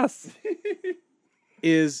grass.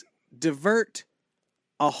 is divert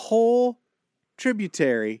a whole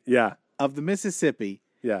tributary Yeah, of the Mississippi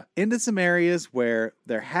yeah. into some areas where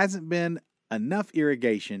there hasn't been enough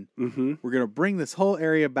irrigation. Mm-hmm. We're going to bring this whole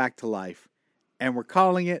area back to life, and we're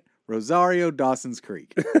calling it Rosario Dawson's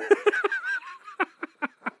Creek.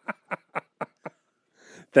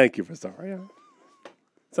 Thank you, Rosario.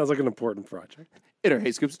 Sounds like an important project. Enter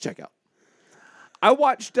Hey Scoops to check out. I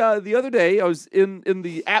watched the other day, I was in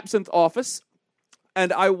the Absinthe office,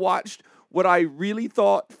 and I watched what I really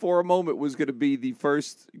thought for a moment was going to be the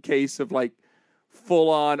first case of like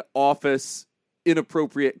full-on office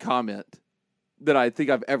inappropriate comment that I think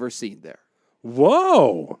I've ever seen there.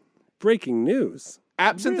 Whoa! Breaking news.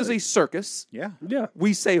 Absinthe is a circus. Yeah. Yeah.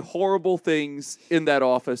 We say horrible things in that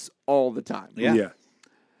office all the time. Yeah.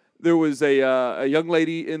 There was a young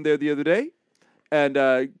lady in there the other day, and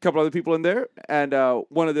a couple other people in there, and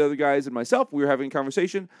one of the other guys and myself, we were having a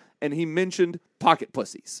conversation, and he mentioned pocket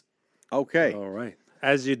pussies. Okay. All right.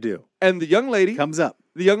 As you do. And the young lady Comes up.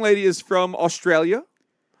 is from Australia,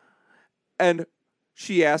 and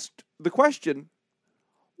she asked the question,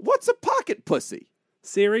 "What's a pocket pussy?"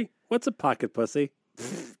 Siri, what's a pocket pussy?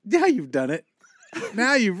 Now you've done it.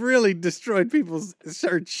 Now you've really destroyed people's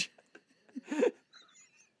search.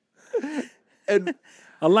 And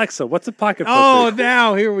Alexa, what's a pocket pussy? Oh,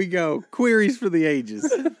 now here we go. Queries for the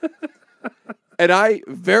ages. and I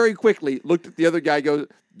very quickly looked at the other guy, goes,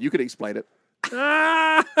 "You can explain it.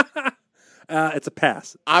 It's a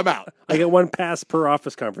pass. I'm out. I get one pass per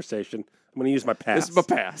office conversation. I'm going to use my pass. This is my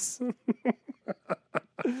pass."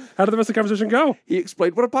 How did the rest of the conversation go? He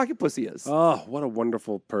explained what a pocket pussy is. Oh, what a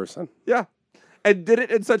wonderful person. Yeah. And did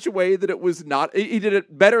it in such a way that it was not, he did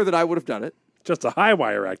it better than I would have done it. Just a high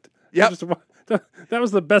wire act. Yep. That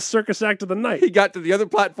was the best circus act of the night. He got to the other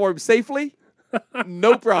platform safely.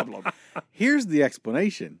 No problem. Here's the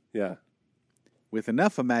explanation. Yeah. With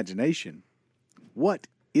enough imagination, what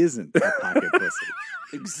isn't a pocket pussy?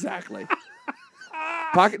 Exactly.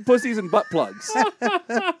 Pocket pussies and butt plugs.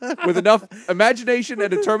 With enough imagination and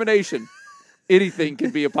determination, anything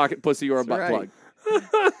can be a pocket pussy or a butt right. plug.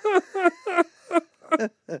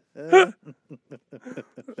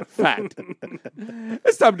 Fact.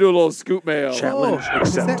 It's time to do a little scoop mail. Challenge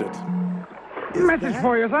accepted. Message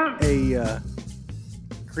for you, son. A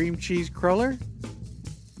cream cheese cruller?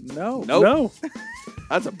 No. Nope. No,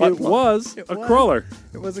 That's a butt it plug. was a was. crawler.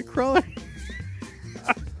 It was a cruller.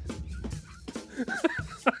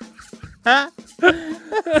 Now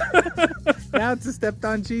it's a stepped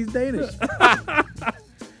on cheese Danish.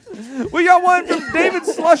 We got one from David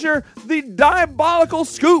Slusher, the Diabolical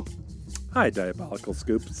Scoop. Hi, Diabolical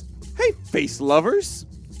Scoops. Hey, face lovers.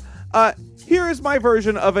 Here is my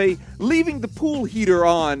version of a leaving the pool heater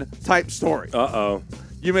on type story. Uh-oh.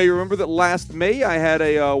 You may remember that last May I had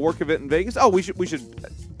a work event in Vegas. Oh, we should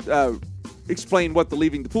explain what the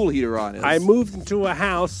leaving the pool heater on is. I moved into a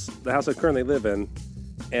house, the house I currently live in,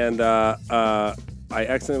 and I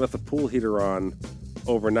accidentally left the pool heater on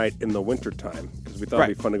overnight in the wintertime because we thought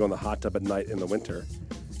it'd be fun to go in the hot tub at night in the winter,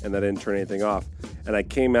 and that didn't turn anything off. And I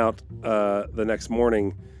came out the next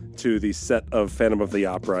morning to the set of Phantom of the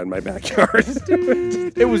Opera in my backyard.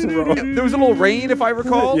 There was a little rain, if I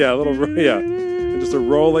recall. Yeah, and just a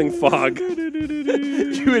rolling fog.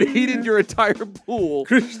 You had heated your entire pool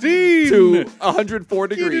Christine! to 104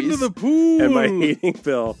 Get degrees. into the pool! And my heating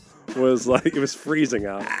bill was like it was freezing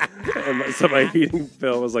out, and so my heating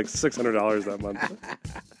bill was like $600 that month.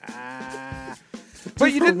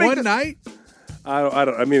 But you did make one night. I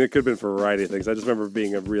don't. I mean, it could have been for a variety of things. I just remember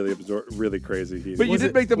being a really crazy heating. But you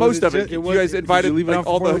did make the most of it. You guys invited did you leave it like, on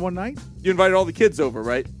all for the one night. You invited all the kids over,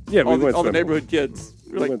 right? Yeah, we went all the swimming. neighborhood kids.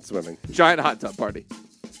 We went swimming. Giant hot tub party.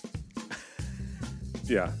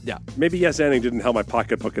 Yeah. Yeah. Maybe Yes Anding didn't help my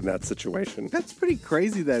pocketbook in that situation. That's pretty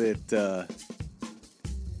crazy that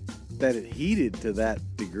it heated to that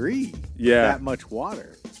degree. Yeah. That much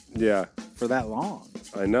water Yeah, for that long.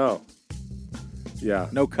 I know. Yeah.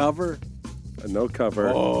 No cover. No cover.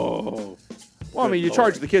 Oh. Well, I mean, you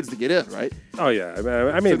charge the kids to get in, right? Oh yeah.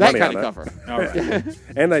 I made So that money kind on of it. cover. All right.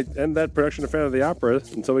 And that production of Phantom of the Opera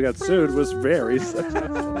until we got sued was very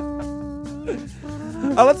successful.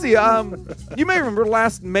 Let's see. You may remember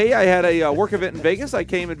last May I had a work event in Vegas. I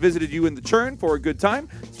came and visited you in the Churn for a good time.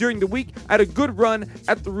 During the week, I had a good run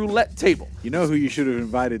at the roulette table. You know who you should have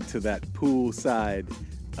invited to that poolside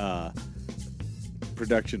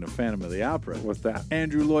production of Phantom of the Opera? What's that?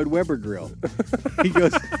 Andrew Lloyd Webber Grill.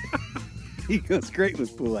 He goes great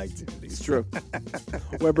with pool activities. It's true.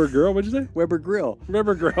 Weber Girl, what'd you say? Weber Grill.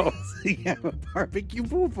 Weber Girl. You have a barbecue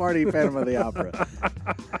pool party, Phantom of the Opera.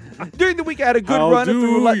 During the week, I had a good How run at the do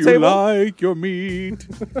roulette you table. like your meat?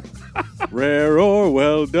 Rare or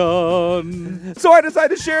well done? So I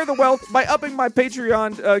decided to share the wealth by upping my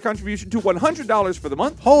Patreon contribution to $100 for the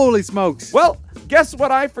month. Holy smokes. Well, guess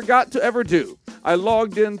what I forgot to ever do? I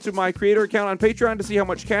logged into my creator account on Patreon to see how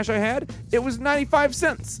much cash I had. It was 95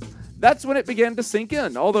 cents. That's when it began to sink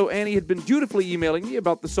in. Although Annie had been dutifully emailing me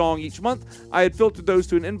about the song each month, I had filtered those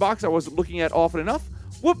to an inbox I wasn't looking at often enough.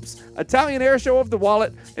 Whoops, Italian air show of the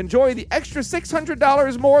wallet. Enjoy the extra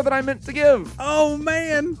 $600 more than I meant to give. Oh,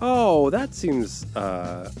 man. Oh, that seems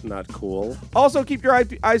not cool. Also, keep your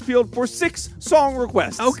eyes peeled for 6 song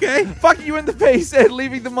requests. Okay. Fucking you in the face and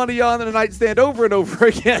leaving the money on the nightstand over and over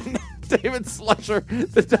again. David Slusher,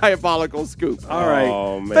 the diabolical scoop. All right.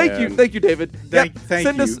 Oh, man. Thank you, David. Thank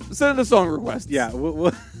send you. Send a song request. Yeah.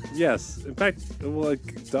 Yes. In fact, we'll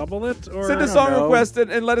like double it or Send a don't song know. request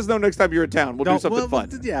and let us know next time you're in town. We'll do something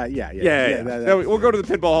fun. Yeah. Yeah. We'll go to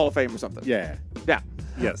the Pinball Hall of Fame or something. Yeah. Yeah.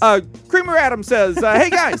 Yes. Creamer Adam says, hey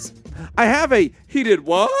guys, I have a he did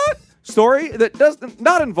what story that does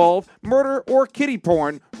not involve murder or kiddie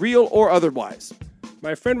porn, real or otherwise.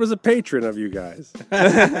 My friend was a patron of you guys.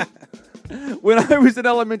 When I was in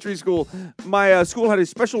elementary school, my school had a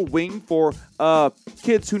special wing for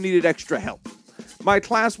kids who needed extra help. My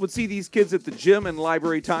class would see these kids at the gym and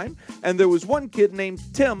library time, and there was one kid named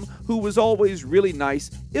Tim who was always really nice,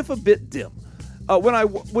 if a bit dim. When I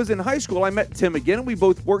was in high school, I met Tim again, and we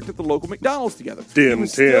both worked at the local McDonald's together. He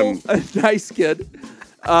was still a nice kid,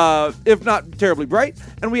 if not terribly bright,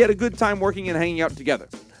 and we had a good time working and hanging out together.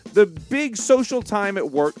 The big social time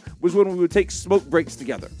at work was when we would take smoke breaks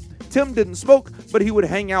together. Tim didn't smoke, but he would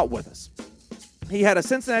hang out with us. He had a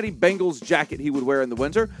Cincinnati Bengals jacket he would wear in the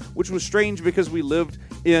winter, which was strange because we lived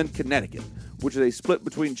in Connecticut, which is a split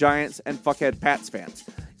between Giants and fuckhead Pats fans.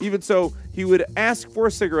 Even so, he would ask for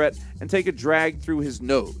a cigarette and take a drag through his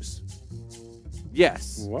nose.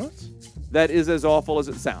 Yes. What? That is as awful as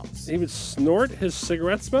it sounds. He would snort his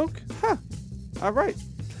cigarette smoke? All right.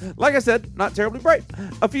 Like I said, not terribly bright.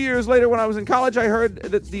 A few years later, when I was in college, I heard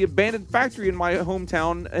that the abandoned factory in my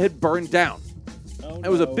hometown had burned down. It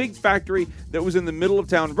was a big factory that was in the middle of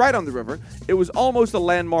town, right on the river. It was almost a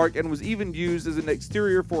landmark and was even used as an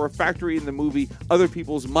exterior for a factory in the movie Other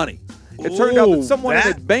People's Money. It turned out that someone in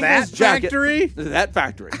a Bengals jacket... Factory? That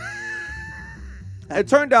factory. It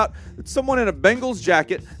turned out that someone in a Bengals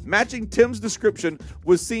jacket, matching Tim's description,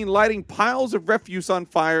 was seen lighting piles of refuse on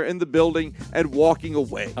fire in the building and walking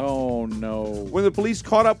away. Oh, no. When the police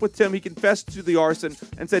caught up with Tim, he confessed to the arson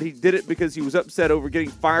and said he did it because he was upset over getting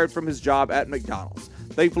fired from his job at McDonald's.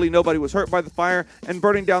 Thankfully, nobody was hurt by the fire, and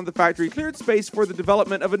burning down the factory cleared space for the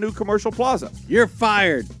development of a new commercial plaza. You're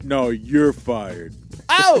fired. No, you're fired.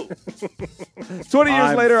 Ow! 20 years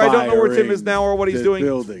I'm later, I don't know where Tim is firing now or what he's the doing,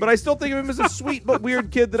 building. but I still think of him as a sweet but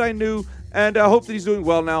weird kid that I knew, and I hope that he's doing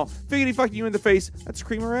well now. Figgity fucking you in the face. That's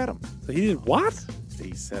Creamer Adam. So he did what?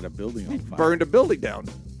 He set a building on fire. Burned a building down.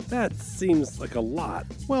 That seems like a lot.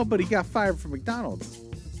 Well, but he got fired from McDonald's.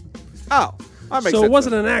 Oh, that makes So sense. it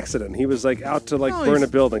wasn't an accident. He was like out to like No, burn he's-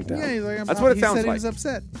 a building down. Yeah, he's like, That's what it he sounds said like. He was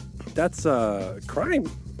upset. That's a crime.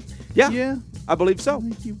 Yeah, Yeah, I believe I so.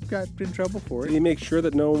 think you got in trouble for Did it. he make sure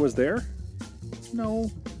that no one was there? No,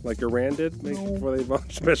 Like Iran did No. before they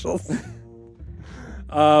launched missiles?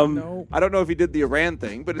 no. I don't know if he did the Iran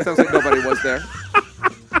thing, but it sounds like nobody was there.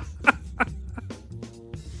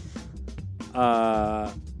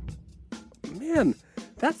 Man,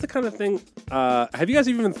 That's the kind of thing. Have you guys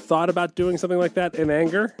even thought about doing something like that in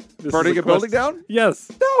anger? Burning a building down? Yes.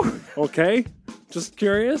 No. Okay. Just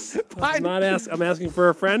curious. Fine. I'm asking for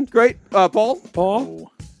a friend. Great. Paul?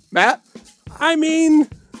 Paul? Matt? I mean,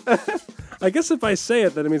 I guess if I say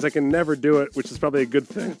it, then it means I can never do it, which is probably a good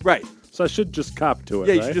thing. Right. So I should just cop to it,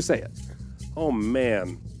 Yeah, you right? should just say it. Oh,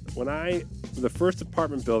 man. The first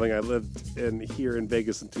apartment building I lived in here in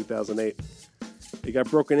Vegas in 2008, it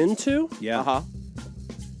got broken into. Yeah. Uh-huh.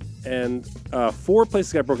 And 4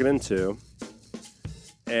 places got broken into.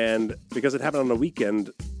 And because it happened on the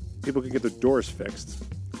weekend, people could get their doors fixed.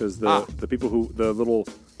 Because the people the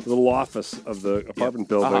little office of the apartment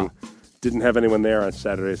building didn't have anyone there on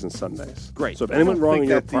Saturdays and Sundays. Great. So if anyone wrong in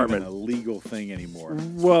your that's apartment, even a legal thing anymore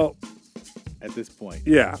well, at this point.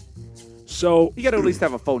 yeah. So You got to at least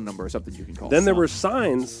have a phone number or something you can call. then there were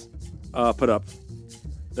signs put up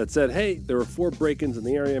that said, "Hey, there were 4 break-ins in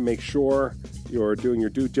the area. Make sure you're doing your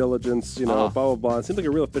due diligence." Blah blah blah. It seemed like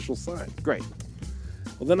a real official sign. Great.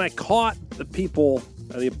 Well, then I caught the people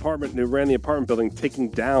at the apartment who ran the apartment building taking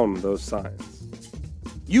down those signs.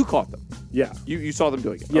 You caught them. Yeah. You saw them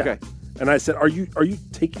doing it. Yeah. Okay. And I said, "Are you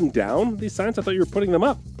taking down these signs? I thought you were putting them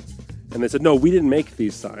up." And they said, "No, we didn't make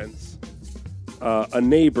these signs. A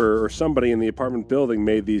neighbor or somebody in the apartment building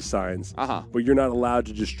made these signs. Uh-huh. But you're not allowed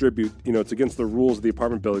to distribute. It's against the rules of the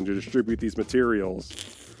apartment building to distribute these materials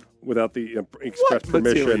without the express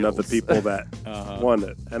permission of the people that won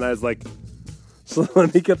it." And I was like, "So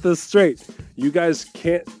let me get this straight. You guys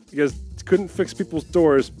couldn't fix people's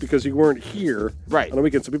doors because you weren't here Right. on the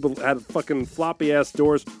weekend. So people had fucking floppy ass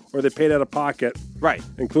doors, or they paid out of pocket, Right.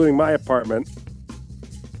 including my apartment.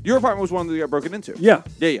 Your apartment was one that got broken into. Yeah,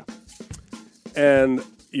 Yeah. and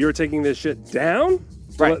you're taking this shit down.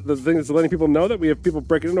 Right. The thing is letting people know that we have people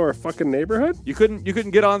breaking into our fucking neighborhood. You couldn't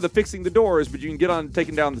get on the fixing the doors, but you can get on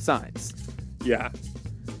taking down the signs. Yeah,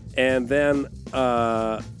 and then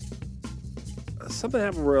something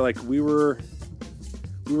happened where we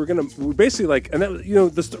basically and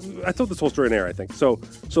that, I told this whole story in air, I think. So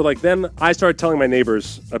then I started telling my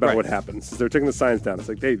neighbors about Right. what happened. Since they're taking the signs down. It's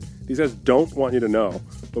like, hey, these guys don't want you to know,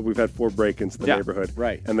 but we've had 4 break-ins in the neighborhood.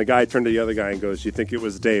 Right. And the guy turned to the other guy and goes, "You think it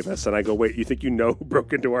was Davis?" And I go, "Wait, you think you know who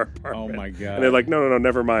broke into our apartment?" Oh, my God. And they're like, no,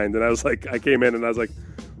 never mind. And I was like, I came in and I was like,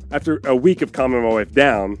 after a week of calming my wife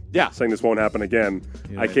down, saying this won't happen again,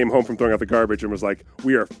 I came home from throwing out the garbage and was like,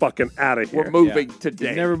 "We are fucking out of here. We're moving today."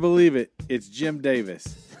 You'd never believe it. It's Jim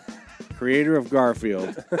Davis, creator of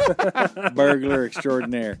Garfield, burglar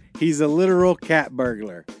extraordinaire. He's a literal cat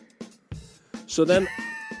burglar. So then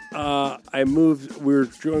I moved. We were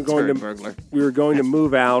going to burglar. We were going to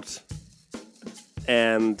move out,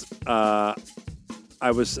 and I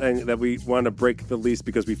was saying that we want to break the lease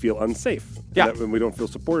because we feel unsafe. Yeah. That when we don't feel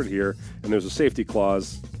supported here, and there's a safety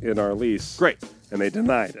clause in our lease. Great. And they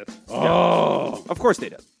denied it. Oh. Of course they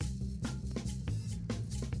did.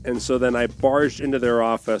 And so then I barged into their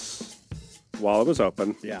office while it was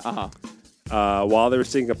open. Yeah. While they were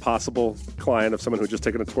seeing a possible client of someone who had just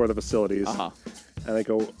taken a tour of the facilities. And I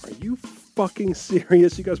go, "Are you fucking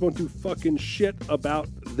serious? You guys won't do fucking shit about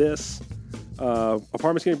this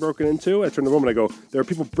apartment's getting broken into?" I turn to the woman and I go, "There are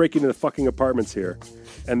people breaking into the fucking apartments here,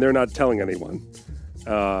 and they're not telling anyone."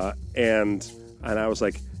 And I was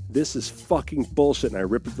like, "This is fucking bullshit." And I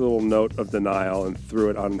ripped the little note of denial and threw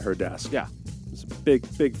it on her desk. Yeah. It was a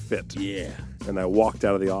big fit. Yeah. And I walked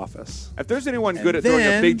out of the office. If there's anyone good at throwing a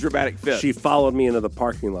then big dramatic fit, She followed me into the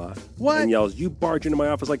parking lot. What? And yells, "You barge into my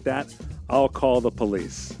office like that, I'll call the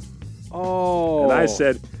police." Oh. And I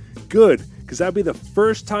said, "Good, because that'd be the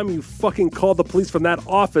first time you fucking called the police from that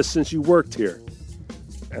office since you worked here."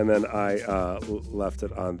 And then I left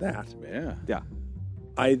it on that. Yeah.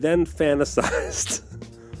 I then fantasized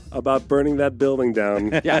about burning that building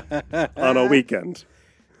down yeah, on a weekend.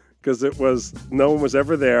 Because no one was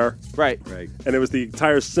ever there. right, Right. And it was the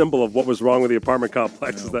entire symbol of what was wrong with the apartment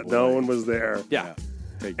complex is that no one was there. yeah,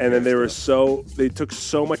 Take And then care of they took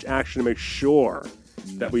so much action to make sure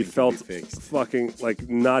that we Nothing felt could be fixed. fucking like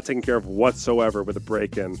not taken care of whatsoever with the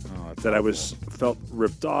break-in. it's That I felt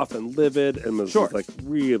ripped off and livid and was Sure. like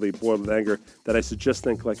really boiled with anger. That I should just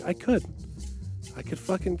think like I could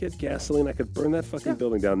fucking get gasoline. I could burn that fucking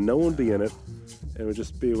building down. No one would be in it. It would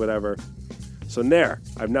just be whatever. So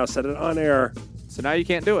I've now said it on air. So now you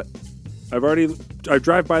can't do it. I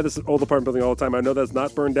drive by this old apartment building all the time. I know that's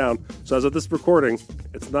not burned down. So as of this recording,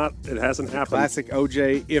 it hasn't happened. Classic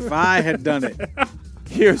OJ. If I had done it.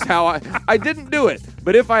 Here's how I didn't do it,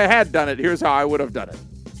 but if I had done it, here's how I would have done it.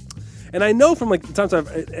 And I know from like the times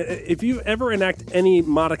if you ever enact any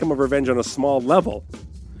modicum of revenge on a small level,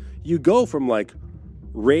 you go from like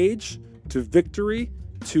rage to victory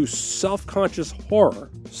to self-conscious horror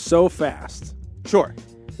so fast. Sure.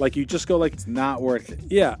 Like you just go like, It's not worth it.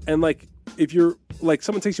 yeah, and like if you're like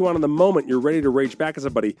someone takes you on in the moment, you're ready to rage back at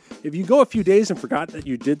somebody. If you go a few days and forgot that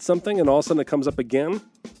you did something, and all of a sudden it comes up again,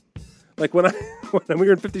 like when we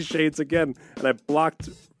were in 50 Shades again, and I blocked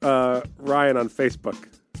Ryan on Facebook.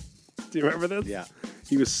 Do you remember this? Yeah.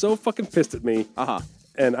 He was so fucking pissed at me,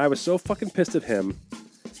 and I was so fucking pissed at him,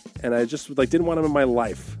 and I just like didn't want him in my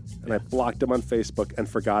life, and I blocked him on Facebook and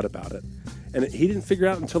forgot about it. And he didn't figure it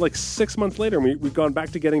out until like 6 months later. And we've gone back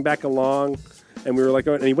to getting back along, and we were like,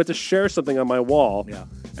 and he went to share something on my wall,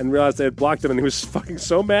 and realized I had blocked him, and he was fucking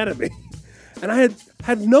so mad at me. And I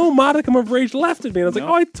had no modicum of rage left in me. And I was like,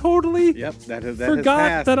 oh, I totally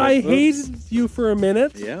forgot that I hated you for a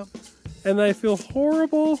minute. Yep. And I feel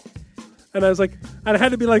horrible. And I was like, and I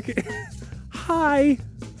had to be like, hi,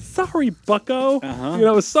 sorry, bucko. You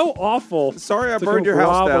know, it was so awful. Sorry I to burned come your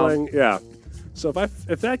house groveling. down. Yeah. So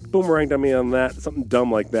if that boomeranged on me on that, something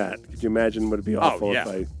dumb like that, could you imagine what it'd be awful if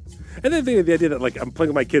I... And then the idea that like I'm playing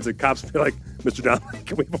with my kids and cops be like, Mr. Donnelly,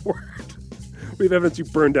 can we have a word? We have evidence you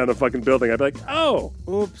burned down a fucking building. I'd be like, oh,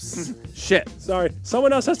 Oops. Shit. sorry.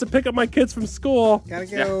 Someone else has to pick up my kids from school. Gotta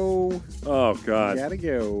go. Oh, God. Gotta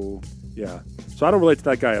go. Yeah. So I don't relate to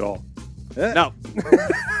that guy at all. No.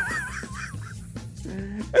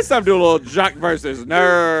 It's time to do a little jock versus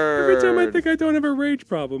nerd. Every time I think I don't have a rage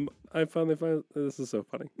problem, I finally find this is so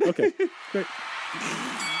funny. Okay, great.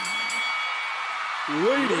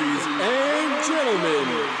 Ladies and gentlemen,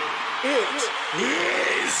 it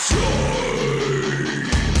is time.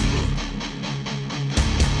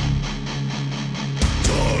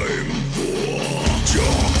 Time for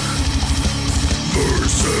Jock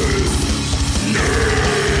versus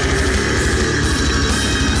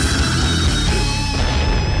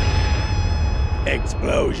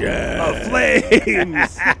Explosion. Of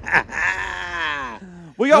flames.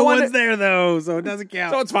 We got No one. one's there though, so it doesn't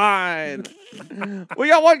count. So it's fine. We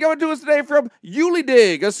got one coming to us today from Yulie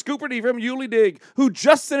Dig, a scooper D from Yulie Dig, who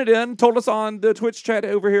just sent it in, told us on the Twitch chat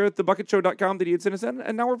over here at thebucketshow.com that he had sent us in,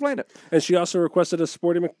 and now we're playing it. And she also requested a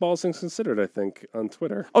Sporty McBalls Things Considered, I think, on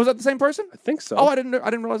Twitter. Oh, is that the same person? I think so. Oh, I didn't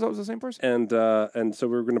realize that was the same person. And so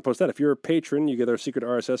we're going to post that. If you're a patron, you get our secret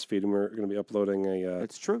RSS feed, and we're going to be uploading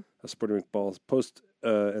It's true. a Sporty McBalls post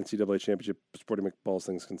NCAA championship Sporty McBalls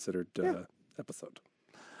Things Considered episode.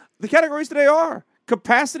 The categories today are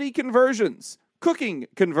capacity conversions, cooking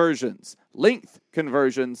conversions, length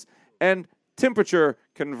conversions, and temperature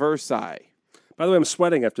conversi. By the way, I'm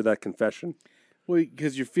sweating after that confession. Well,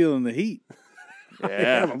 because you're feeling the heat.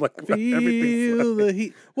 Yeah. I'm like, everything's Feel the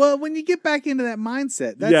heat. Well, when you get back into that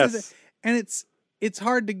mindset, that's and it's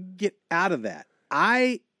hard to get out of that.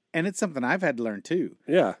 And it's something I've had to learn too.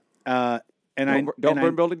 Yeah. Don't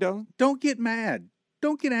burn building down? Don't get mad.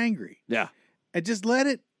 Don't get angry. Yeah. And just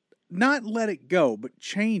not let it go, but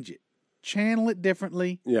change it. Channel it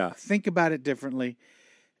differently. Yeah. Think about it differently,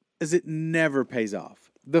 as it never pays off.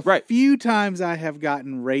 The Right. few times I have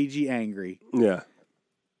gotten ragey angry, Yeah.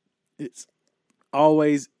 it's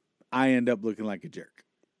always I end up looking like a jerk.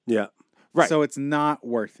 Yeah. Right. So it's not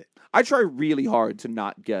worth it. I try really hard to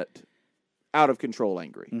not get out of control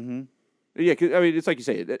angry. Mm-hmm. Yeah, 'cause, I mean, it's like you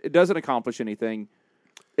say, it doesn't accomplish anything.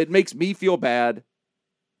 It makes me feel bad.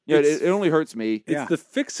 Yeah, it only hurts me. It's the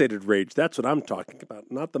fixated rage. That's what I'm talking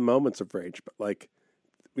about. Not the moments of rage, but like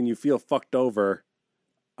when you feel fucked over.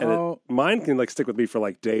 And mine can like stick with me for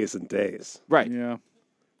like days and days. Right. Yeah.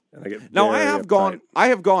 And I get Now very uptight. I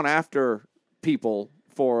have gone after people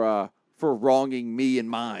for wronging me and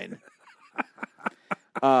mine.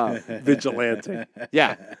 Vigilante.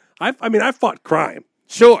 Yeah. I fought crime.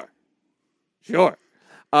 Sure. Boy,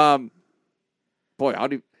 how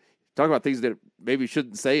do you talk about things that maybe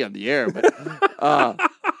shouldn't say on the air, but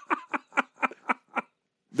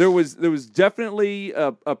there was definitely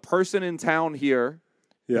a person in town here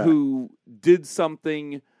who did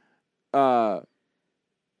something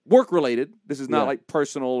work related. This is not like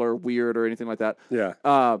personal or weird or anything like that. Yeah.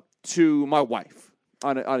 To my wife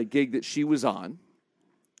on a gig that she was on,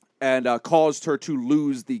 and caused her to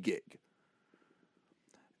lose the gig.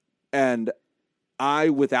 And I,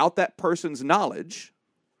 without that person's knowledge,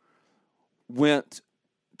 went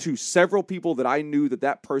to several people that I knew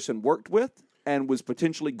that person worked with and was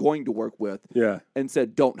potentially going to work with, and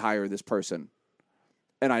said, "Don't hire this person."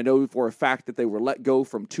 And I know for a fact that they were let go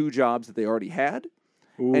from 2 jobs that they already had,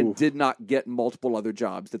 and did not get multiple other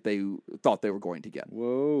jobs that they thought they were going to get.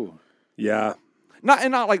 Whoa. Yeah.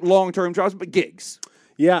 Not like long-term jobs, but gigs.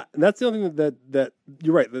 Yeah, and that's the only thing that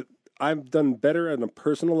you're right. That I've done better on a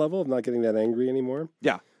personal level of not getting that angry anymore.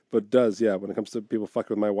 Yeah. But when it comes to people fucking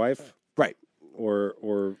with my wife, right?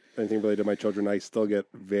 or anything related to my children, I still get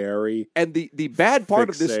very And the bad part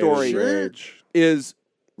of this story fixated rage. is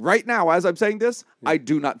right now, as I'm saying this, I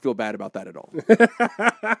do not feel bad about that at all.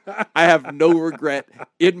 I have no regret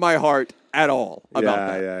in my heart at all about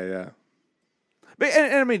that. Yeah. But,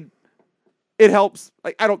 and I mean, it helps.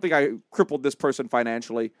 Like, I don't think I crippled this person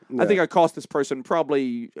financially. I think I cost this person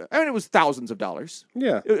probably, it was thousands of dollars.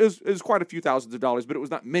 Yeah. It was quite a few thousands of dollars, but it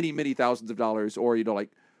was not many, many thousands of dollars or,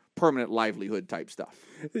 like permanent livelihood type stuff.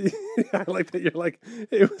 I like that you're like,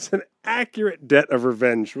 it was an accurate debt of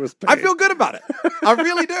revenge was paid. I feel good about it. I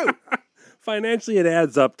really do. Financially, it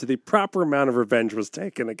adds up to the proper amount of revenge was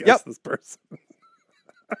taken against this person.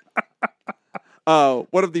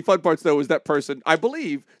 One of the fun parts, though, is that person, I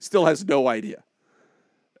believe, still has no idea.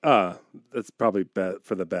 That's probably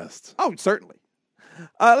for the best. Oh, certainly.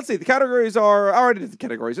 Let's see. The categories are. I already did the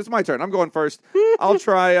categories. It's my turn. I'm going first. I'll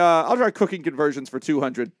try cooking conversions for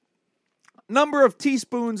 200. Number of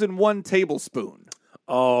teaspoons in 1 tablespoon.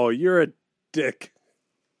 Oh, you're a dick.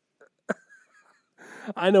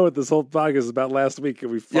 I know what this whole podcast is about. Last week,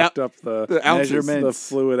 we fucked up the ounces. measurements, the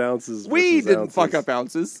fluid ounces. We didn't ounces. fuck up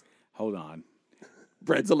ounces. Hold on.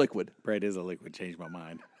 Bread's a liquid. Bread is a liquid. Changed my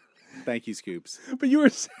mind. Thank you, Scoops. But you were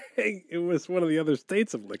saying it was one of the other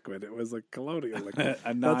states of liquid. It was a colonial liquid.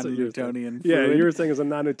 A non-Newtonian fluid. Yeah, you were saying it's a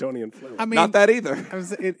non-Newtonian fluid. I mean, Not that either.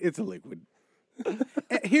 It's a liquid.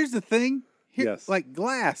 Here's the thing. Yes. Like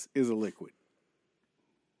glass is a liquid.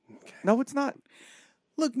 No, it's not.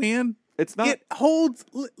 Look, man. It's not. It holds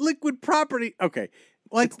liquid property. Okay.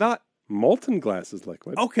 Like, It's not. Molten glass is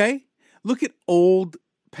liquid. okay. Look at old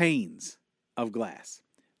panes of glass.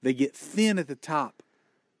 They get thin at the top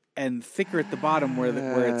and thicker at the bottom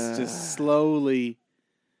where it's just slowly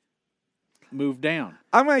moved down.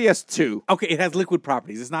 I'm going to guess 2. Okay, it has liquid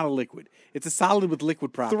properties. It's not a liquid. It's a solid with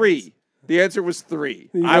liquid properties. 3. The answer was 3.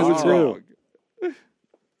 You I got was 2. wrong.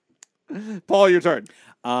 Paul, your turn.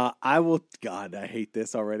 I will. God, I hate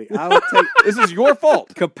this already. I will take This is your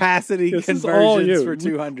fault. capacity This is all conversions you. for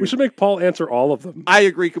 200. We should make Paul answer all of them. I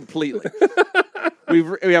agree completely.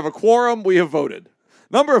 We have a quorum. We have voted.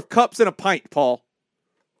 Number of cups in a pint, Paul.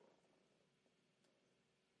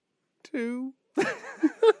 2. It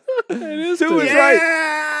is 2 is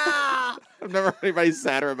right. I've never heard anybody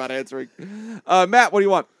sadder about answering. Matt, what do you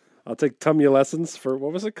want? I'll take tumulescence for,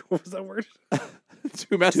 what was it? What was that word?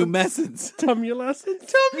 Tumescence.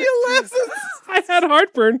 Tumulescence? Tumulescence. I had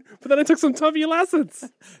heartburn, but then I took some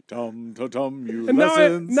tumulescence. Tumulescence.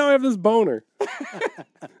 And now I have this boner.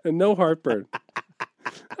 And no heartburn.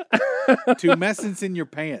 Tumescence in your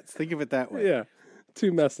pants. Think of it that way. Yeah.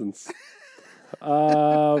 Tumescence.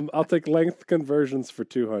 I'll take length conversions for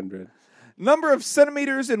 200. Number of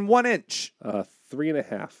centimeters in 1 inch.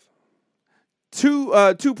 3.5.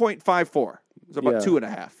 2.54. It's about Yeah.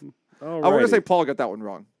 2.5. All We're gonna say Paul got that one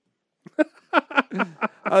wrong.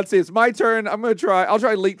 Let's see. It's my turn. I'll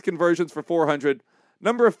try length conversions for 400.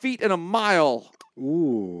 Number of feet in a mile.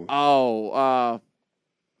 Ooh. I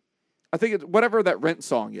think it's whatever that Rent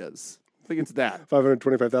song is. I think it's that.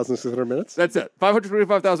 525,600 minutes? That's it.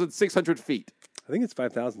 525,600 feet. I think it's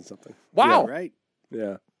 5,000 something. Wow. Right.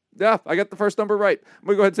 Yeah. Yeah, I got the first number right. I'm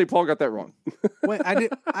gonna go ahead and say Paul got that wrong. Wait, I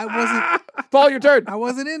Paul, your turn.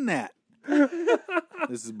 wasn't in that.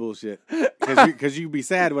 This is bullshit. Because you'd be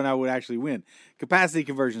sad when I would actually win. Capacity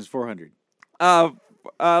conversions 400.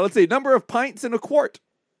 Let's see. Number of pints in a quart.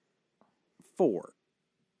 4.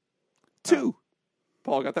 2.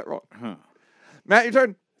 Paul got that wrong. Huh. Matt, your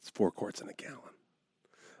turn. It's 4 quarts in a gallon.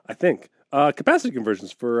 I think. Capacity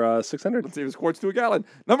conversions for 600. Let's see if it's quarts to a gallon.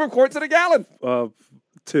 Number of quarts in a gallon.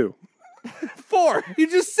 2. 4. You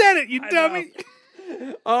just said it, you dummy.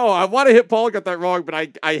 Oh, I want to hit Paul. Got that wrong, but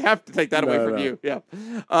I have to take that away from No. you. Yeah.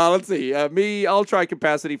 Let's see. I'll try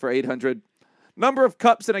capacity for 800. Number of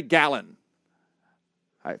cups in a gallon.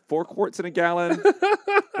 All right, 4 quarts in a gallon.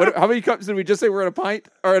 How many cups did we just say we're in a pint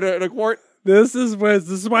or in a quart? This is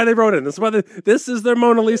why they wrote in. This is their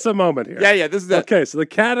Mona Lisa moment here. Yeah. This is it. Okay, so the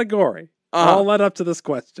category all led up to this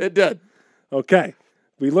question. It did. Okay.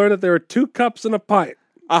 We learned that there are 2 cups in a pint.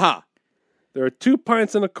 There are 2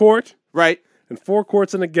 pints in a quart. Right. And 4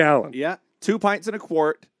 quarts in a gallon. Yeah. 2 pints in a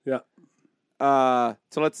quart. Yeah.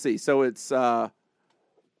 So let's see. So it's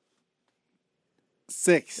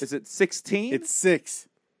 6. is it 16? It's 6.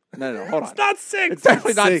 No, hold on. It's not 6. It's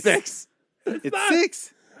definitely not 6. 6. It's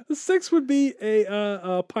 6. The 6 would be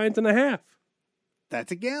a pint and a half.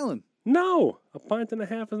 That's a gallon. No, a pint and a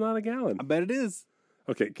half is not a gallon. I bet it is.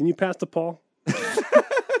 Okay, can you pass to Paul?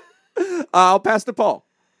 I'll pass to Paul.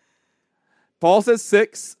 Paul says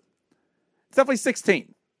 6. It's definitely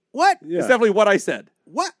 16. What? Yeah. It's definitely what I said.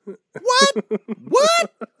 What? What?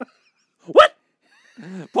 What? What?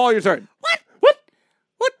 Paul, your turn. What?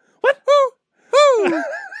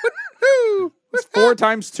 It's 4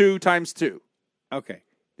 times 2 times 2. Okay.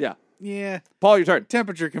 Yeah. Yeah. Paul, your turn.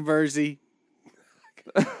 Temperature conversion.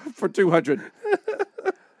 For 200.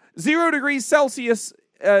 0 degrees Celsius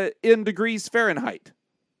in degrees Fahrenheit.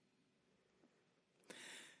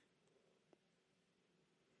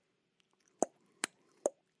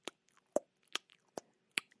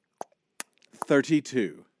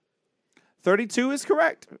 32. 32 is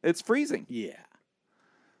correct. It's freezing. Yeah.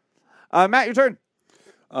 Matt, your turn.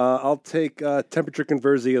 I'll take temperature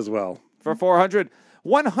conversion as well. For 400.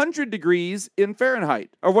 100 degrees in Fahrenheit.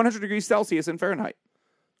 Or 100 degrees Celsius in Fahrenheit.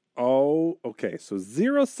 Oh, okay. So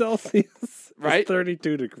 0 Celsius Right. is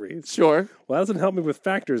 32 degrees. Sure. Well, that doesn't help me with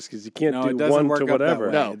factors because you can't No, do it doesn't 1 work to up that whatever.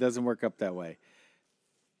 way. No. It doesn't work up that way.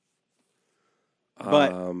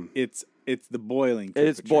 But it's the boiling temperature.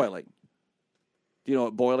 It's boiling. Do you know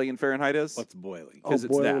what boiling in Fahrenheit is? What's boiling? Oh, 'Cause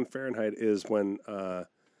it's boiling that. in Fahrenheit is when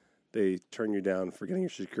they turn you down for getting your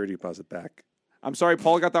security deposit back. I'm sorry,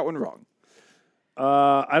 Paul got that one wrong.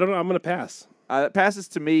 I don't know. I'm going to pass. It passes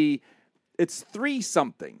to me. It's 3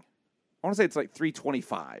 something. I want to say it's like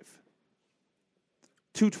 325.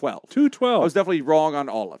 212. 212. I was definitely wrong on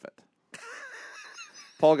all of it.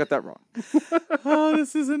 Paul got that wrong. Oh,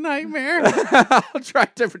 this is a nightmare. I'll try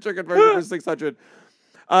temperature conversion for 600.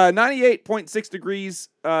 98.6 degrees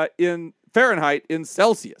in Fahrenheit in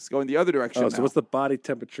Celsius, going the other direction. Oh, now. so what's the body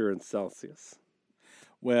temperature in Celsius?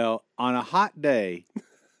 Well, on a hot day,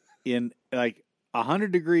 in like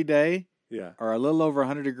 100-degree day, Yeah. or a little over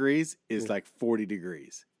 100 degrees, is like 40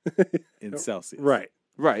 degrees in Celsius. Right.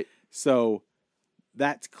 Right. So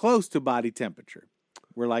that's close to body temperature.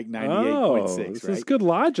 We're like 98.6, Oh, this right? is good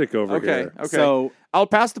logic over Okay. here. Okay. So, I'll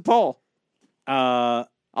pass to Paul. uh,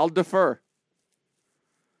 I'll defer.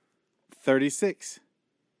 36.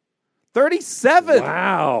 37.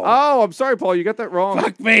 Wow. Oh, I'm sorry, Paul. You got that wrong.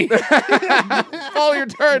 Fuck me. Paul, your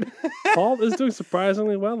turn. Paul is doing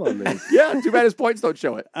surprisingly well on these. Yeah, too bad his points don't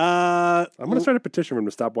show it. I'm going to start a petition for him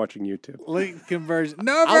to stop watching YouTube. Link conversion.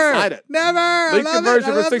 Never. I'll sign it. Never. Link I love conversion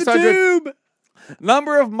it. I for love the 600. tube.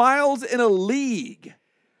 Number of miles in a league.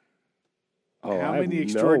 Oh, How I have many no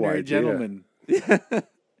extraordinary idea. gentlemen?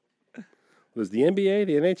 There's the NBA,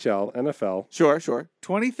 the NHL, NFL. Sure.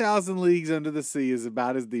 20,000 leagues under the sea is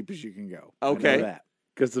about as deep as you can go. I know Okay. that.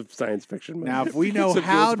 Because of science fiction movies. Now, if we know Some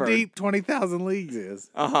how Jules Verne. deep 20,000 leagues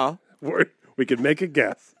is, Uh-huh. We could make a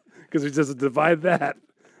guess. Because we just divide that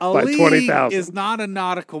a by league 20,000. is not a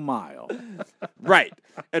nautical mile. Right.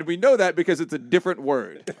 And we know that because it's a different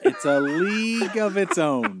word. It's a league of its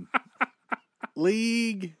own.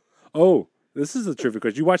 League. Oh, this is a trivia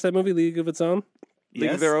question. You watch that movie, League of Its Own? League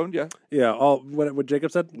Yes. of their own, yeah. Yeah, what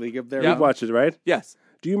Jacob said? League of their Yeah. own. You watched it, right? Yes.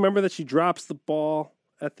 Do you remember that she drops the ball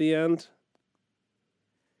at the end?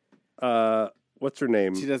 What's her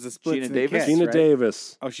name? She does a split Gina and Davis? catch, Gina right?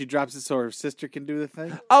 Davis. Oh, she drops it so her sister can do the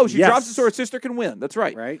thing? Oh, she Yes. drops it so her sister can win. That's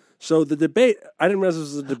right. Right? So the debate, I didn't realize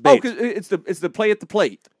this was a Oh, debate. because it's the play at the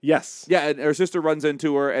plate. Yes. Yeah, and her sister runs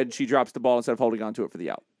into her, and she drops the ball instead of holding on to it for the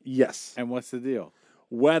out. Yes. And what's the deal?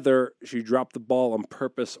 Whether she dropped the ball on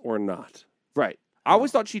purpose or not. Right. I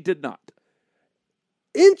always thought she did not.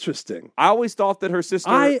 Interesting. I always thought that her sister...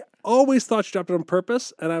 I always thought she dropped it on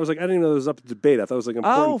purpose, and I was like, I didn't even know there was up to debate. I thought it was like an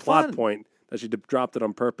important plot fun. point that she dropped it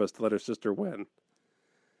on purpose to let her sister win.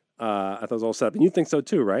 I thought it was all set up. And you think so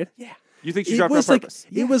too, right? Yeah. You think she dropped it on purpose?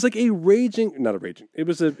 It was like not a raging. It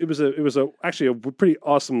was actually a pretty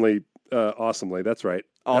awesomely, that's right.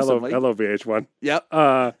 Awesomely. Hello VH1.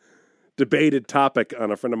 Yep. Debated topic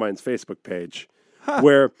on a friend of mine's Facebook page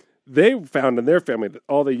where they found in their family that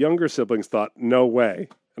all the younger siblings thought no way,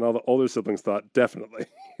 and all the older siblings thought definitely.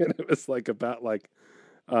 And it was like about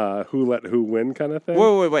who let who win kind of thing.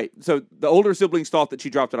 Wait. So the older siblings thought that she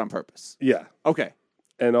dropped it on purpose. Yeah. Okay.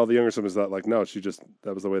 And all the younger siblings thought like, no,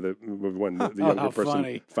 that was the way the movie went. The younger how person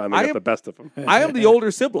funny. finally got the best of them. I am the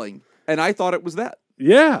older sibling, and I thought it was that.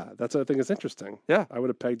 Yeah, that's what I think is interesting. Yeah. I would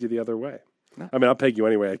have pegged you the other way. No. I mean, I'll peg you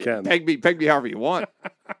any way I can. Peg me however you want.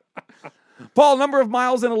 Paul, number of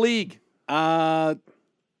miles in a league. 3?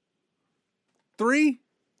 3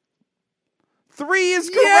 is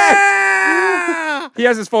correct. Yeah! He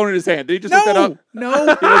has his phone in his hand. Did he just look that up? No. He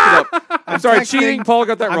looked it up. I'm sorry, texting. cheating. Paul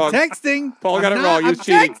got that I'm wrong. texting. Paul got I'm it wrong. He was I'm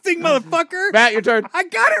cheating. texting, motherfucker. Matt, your turn. I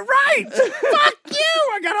got it right. Fuck you.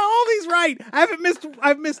 I got all these right.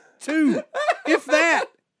 I've missed 2. If that.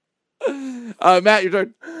 Matt, your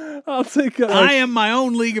turn. I'll take. I am my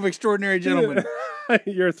own league of extraordinary gentlemen.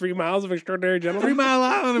 You're 3 miles of extraordinary 3 gentlemen. Mile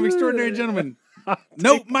Island of extraordinary gentlemen.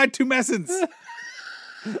 Nope, my 2 messins.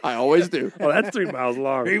 I always do. Oh, that's 3 miles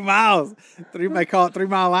long. 3 miles. They call it 3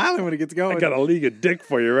 Mile Island when it gets going. I got a league of dick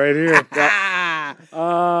for you right here.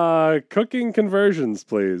 Cooking conversions,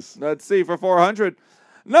 please. Let's see, for 400.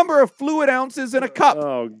 Number of fluid ounces in a cup.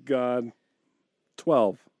 Oh, God.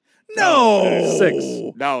 12. No.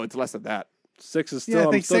 6. No, it's less than that. 6 is still, Yeah,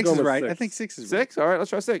 I think I'm still 6 going is with right. 6. I think 6 is right. 6? All right,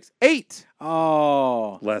 let's try 6. 8.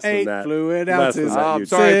 Oh. Less than 8 that. fluid Less than ounces. that, I'm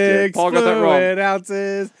sorry, 6 Paul got that wrong. fluid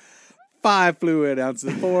ounces. 5 fluid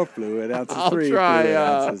ounces. 4 fluid ounces. I'll 3 try, fluid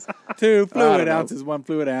ounces. 2 I don't fluid know. ounces. 1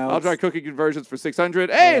 fluid ounce. I'll try cooking conversions for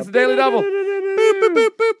 600. Hey, it's a daily double.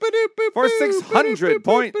 For 600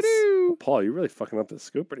 points. Paul, you're really fucking up the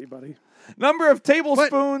scooperty, buddy. Number of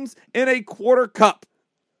tablespoons in a quarter cup.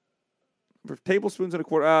 Number of tablespoons in a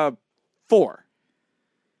quarter. 4.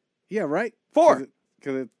 Yeah, right? 4.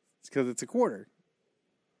 Because it's a quarter.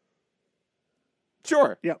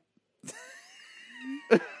 Sure. Yep.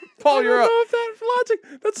 Paul, you're I up. don't know if that's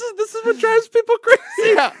logic. This is what drives people crazy.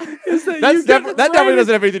 Yeah. Is that That's you get that definitely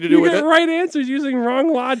doesn't have anything to do you with get it. right answers using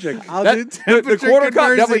wrong logic. I'll That- do the temperature quarter cup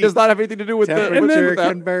definitely conversion. does not have anything to do with Temperature that.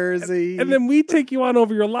 conversion. And then we take you on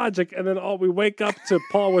over your logic, and then we wake up to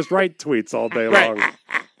Paul was right tweets all day long.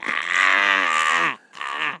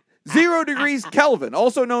 0 degrees Kelvin,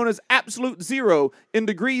 also known as absolute zero in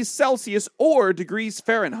degrees Celsius or degrees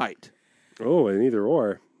Fahrenheit. Oh, and either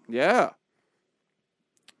or. Yeah.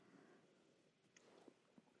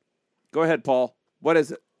 Go ahead, Paul. What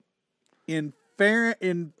is it? in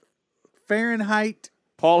Fahrenheit.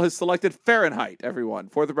 Paul has selected Fahrenheit, everyone.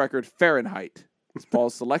 For the record, Fahrenheit. It's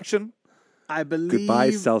Paul's selection. I believe Goodbye,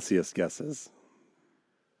 Celsius guesses.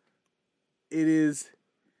 it is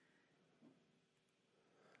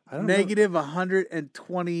I don't know. negative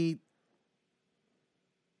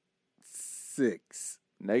 126.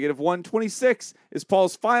 Negative 126 is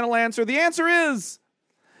Paul's final answer. The answer is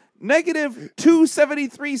negative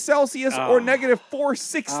 273 Celsius or negative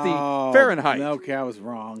 460 Fahrenheit. Okay, I was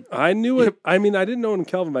wrong. I knew it. I mean, I didn't know it in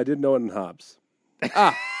Kelvin, but I did know it in Hobbs.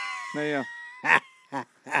 There you go.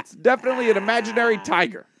 It's definitely an imaginary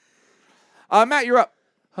tiger. Matt, you're up.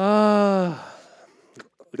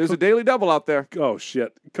 There's a daily double out there. Oh,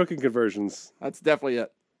 shit. Cooking conversions. That's definitely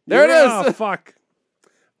it. There it is. Oh, fuck.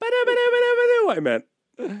 I meant.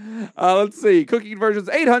 Let's see. Cooking conversions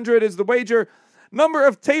 800 is the wager. Number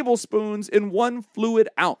of tablespoons in 1 fluid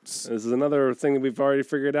ounce. This is another thing that we've already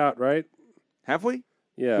figured out, right? Have we?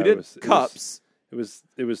 Yeah. We did cups. It was.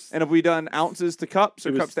 And have we done ounces to cups or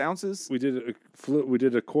It was- cups to ounces? We did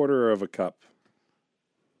a quarter of a cup.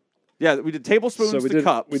 Yeah, we did tablespoons we to did,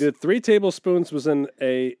 cups. We did 3 tablespoons was in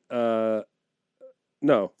a,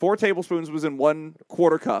 no. 4 tablespoons was in 1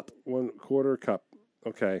 quarter cup. 1/4 cup.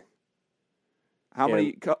 Okay. How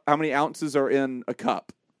many ounces are in a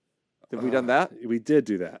cup? Have we done that? We did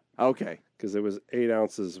do that. Okay. Because it was 8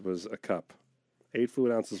 ounces was a cup. 8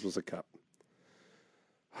 fluid ounces was a cup.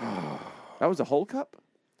 That was a whole cup?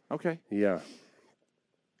 Okay. Yeah.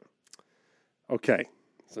 Okay.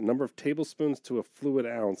 So number of tablespoons to a fluid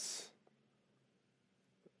ounce.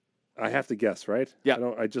 I have to guess, right? Yeah.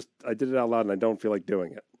 I did it out loud and I don't feel like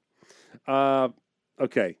doing it.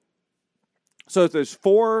 Okay. So if there's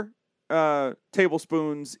 4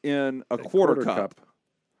 tablespoons in a quarter cup.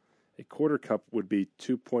 A quarter cup would be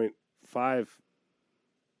 2.5.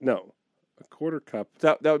 No. A quarter cup.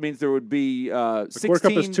 That means there would be 16, A quarter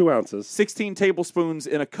cup is 2 ounces. 16 tablespoons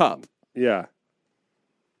in a cup. Yeah.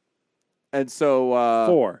 And so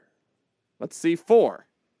 4. Let's see, 4.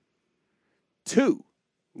 2.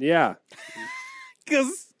 Yeah.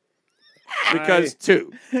 Because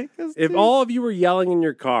 2. If all of you were yelling in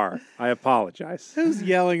your car, I apologize. who's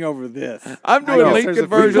yelling over this? I'm I doing guess link there's a We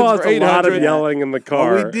conversions caused for a lot of 800. yelling in the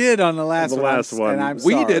car. Well, we did on the last The one. last one. And I'm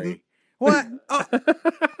We sorry. didn't. What? Oh.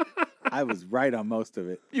 I was right on most of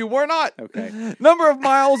it. You were not. Okay. Number of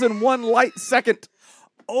miles in 1 light second.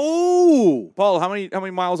 Oh! Paul, how many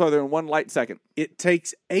miles are there in 1 light second? It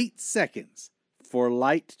takes 8 seconds for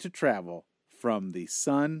light to travel from the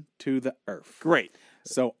sun to the earth. Great.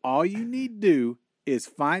 So all you need to do is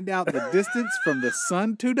find out the distance from the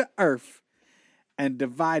sun to the earth and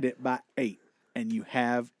divide it by 8, and you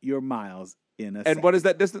have your miles in a And second. what is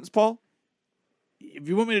that distance, Paul? If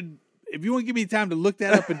you want to give me time to look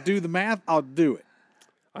that up and do the math, I'll do it.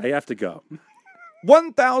 I have to go.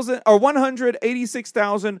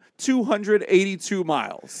 186,282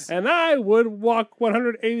 miles. And I would walk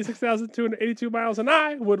 186,282 miles, and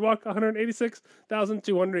I would walk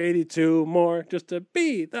 186,282 more just to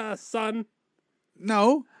be the sun.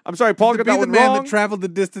 No, I'm sorry, Paul To got be that the one man wrong. that traveled the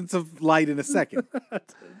distance of light in a second.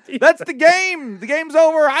 That's the game. The game's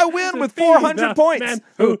over. I win with 400 points. Man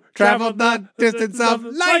Who traveled the distance of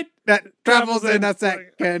light that travels in a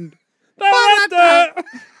second. Ba-da-da,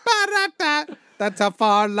 ba-da-da. That's how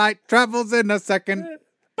far light travels in a second.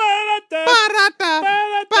 Ba-da-da,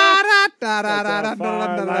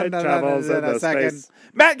 ba-da-da, travels in a second.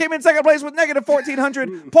 Matt came in second place with negative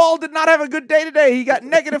 1,400. Paul did not have a good day today. He got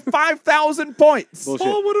negative 5,000 points Bullshit.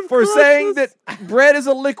 Paul would have for crushed saying us. that bread is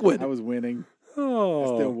a liquid. I was winning.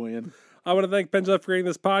 Oh. Still win. I want to thank Penza for creating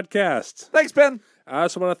this podcast. Thanks, Ben. I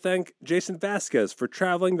also want to thank Jason Vasquez for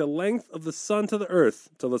traveling the length of the sun to the earth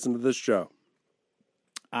to listen to this show.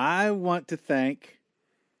 I want to thank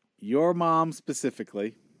your mom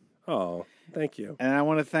specifically. Oh, thank you. And I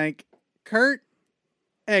want to thank Kurt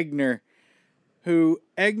Egner, who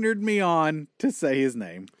egnered me on to say his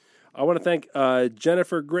name. I want to thank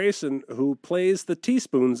Jennifer Grayson, who plays the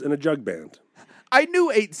teaspoons in a jug band. I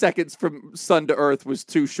knew 8 seconds from sun to earth was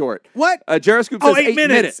too short. What? Jaroscoop Oh, says 8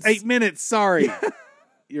 minutes. 8 8 minutes. Sorry.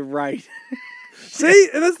 You're right. See,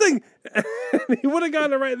 and this thing, he would have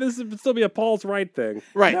gotten it right. This would still be a Paul's right thing.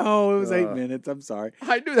 Right. No, it was 8 minutes. I'm sorry.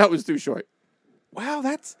 I knew that was too short. Wow,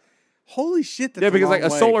 that's holy shit. That's Yeah, because like a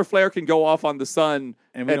long way. solar flare can go off on the sun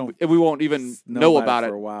And and we we won't even know about it.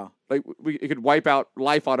 for a while. Like it could wipe out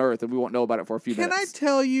life on Earth and we won't know about it for a few Can I minutes.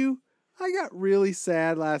 tell you, I got really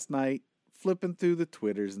sad last night flipping through the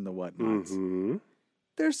Twitters and the whatnots. Mm-hmm.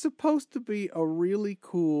 There's supposed to be a really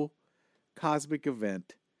cool cosmic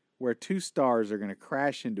event where two stars are going to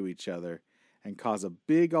crash into each other and cause a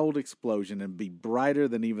big old explosion and be brighter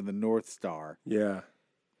than even the North Star. Yeah.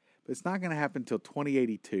 But it's not going to happen until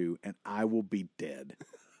 2082, and I will be dead.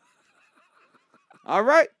 All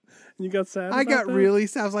right. You got sad. I about got that? really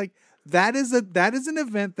sad. I was like, that is an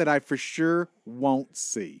event that I for sure won't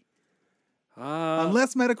see.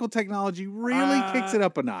 Unless medical technology really kicks it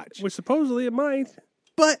up a notch. Which supposedly it might.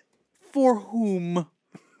 But for whom?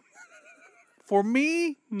 For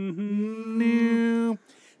me? Mm-hmm.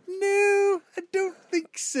 No, I don't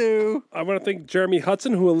think so. I want to thank Jeremy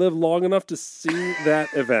Hudson, who will live long enough to see that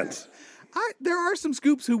event. There are some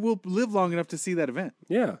scoops who will live long enough to see that event.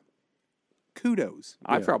 Yeah. Kudos.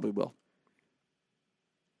 I probably will.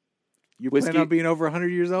 You Whiskey- plan on being over 100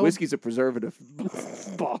 years old? Whiskey's a preservative.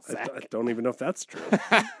 I don't even know if that's true.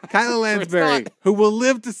 Kyla Lansbury, who will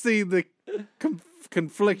live to see the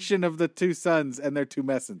confliction of the two suns and their two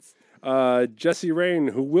messons. Jesse Rain,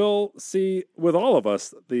 who will see with all of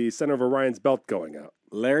us the center of Orion's belt going out.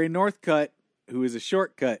 Larry Northcutt, who is a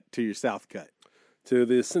shortcut to your South Cut. To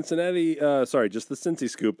the Cincinnati, just the Cincy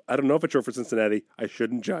scoop. I don't know if it's short for Cincinnati. I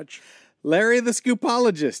shouldn't judge. Larry the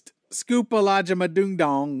Scoopologist, Scoopologia Madung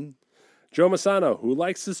Dong. Joe Masano, who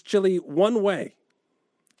likes his chili one way.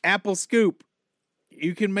 Apple Scoop,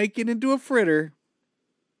 you can make it into a fritter.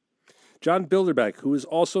 John Bilderbeck, who is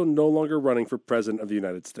also no longer running for president of the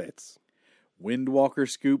United States. Windwalker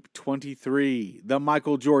Scoop 23, the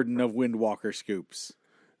Michael Jordan of Windwalker Scoops.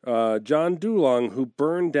 John Dulong, who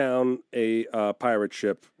burned down a pirate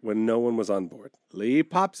ship when no one was on board. Lee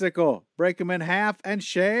Popsicle, break them in half and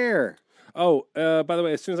share. Oh, by the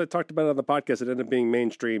way, as soon as I talked about it on the podcast, it ended up being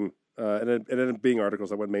mainstream. It ended up being articles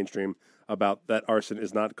that went mainstream about that arson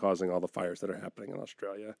is not causing all the fires that are happening in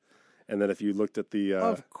Australia. And that if you looked at the...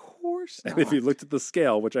 of course not. and if you looked at the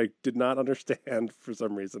scale, which I did not understand for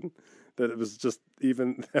some reason, that it was just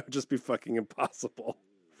that would just be fucking impossible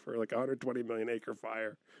for like a 120 million acre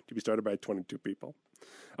fire to be started by 22 people.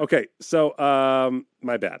 Okay, so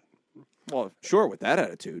my bad. Well, sure, with that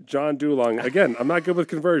attitude. John Dulong. Again, I'm not good with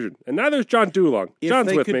conversion. And neither is John Dulong. If John's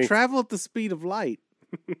they with could me. travel at the speed of light,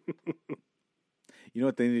 you know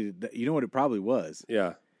what they needed? You know what it probably was?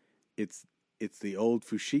 Yeah. It's the old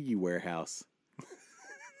Fushigi warehouse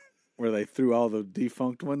where they threw all the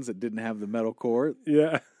defunct ones that didn't have the metal core.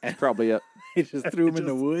 Yeah. Probably it. They just threw them in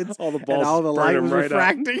the woods. all the balls and all the burn light 'em was right up.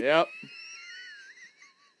 refracting. Yep.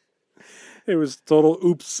 It was total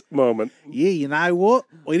oops moment. Yeah, you know what?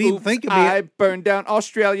 We didn't Oops, think I about. burned down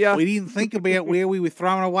Australia. We didn't think about where we were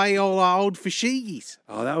throwing away all our old Fushigis.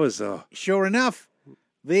 Oh, that was Sure enough,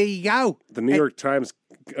 there you go. the New York Times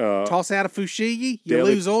Toss out a Fushigi, you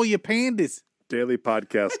Daily- lose all your pandas. daily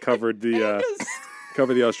podcast covered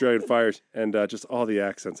the Australian fires and just all the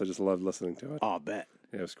accents. I just loved listening to it. Oh, I bet.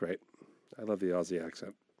 It was great. I love the Aussie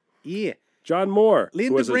accent. Yeah. John Moore, who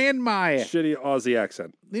Linda has a Brandmeier. shitty Aussie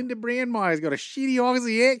accent. Linda Brandmeier's got a shitty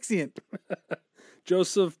Aussie accent.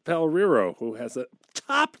 Joseph Palriro, who has a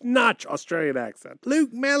top-notch Australian accent.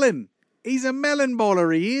 Luke Mellon. He's a melon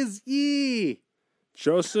baller, he is. Yeah.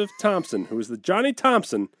 Joseph Thompson, who is the Johnny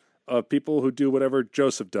Thompson of people who do whatever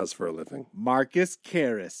Joseph does for a living. Marcus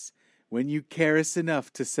Karras. When you care us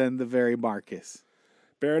enough to send the very Marcus.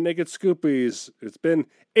 Bare Naked Scoopies. It's been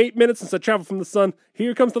 8 minutes since I traveled from the sun.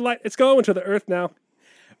 Here comes the light. It's going to the earth now.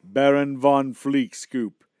 Baron von Fleek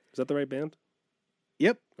Scoop. Is that the right band?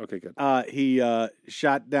 Yep. Okay, good. He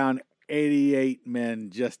shot down 88 men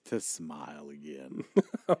just to smile again.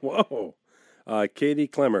 Whoa. Katie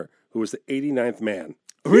Clemmer, who was the 89th man.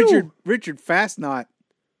 Richard Fastnot.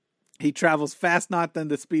 He travels fast not than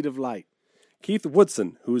the speed of light. Keith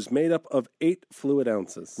Woodson, who is made up of 8 fluid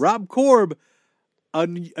ounces. Rob Korb,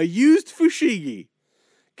 a used fushigi.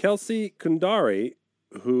 Kelsey Kundari,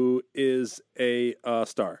 who is a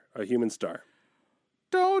star, a human star.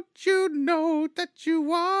 Don't you know that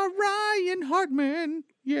you are Ryan Hartman?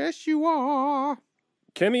 Yes, you are.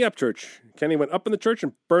 Kenny Upchurch. Kenny went up in the church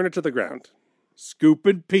and burned it to the ground.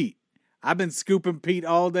 Scooping Pete. I've been scooping Pete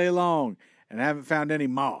all day long and haven't found any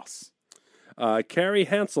moss. Carrie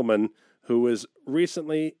Hanselman, who was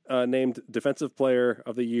recently named Defensive Player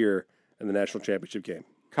of the Year in the National Championship game.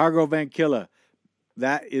 Cargo Van Killa.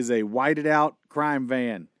 That is a whited out crime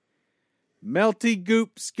van. Melty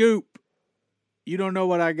Goop Scoop. You don't know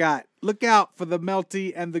what I got. Look out for the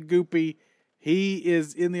Melty and the Goopy. He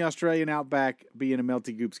is in the Australian outback being a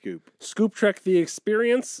Melty Goop Scoop. Scoop Trek The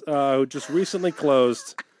Experience, who just recently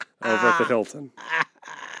closed over at the Hilton.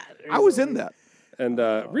 I was in that. And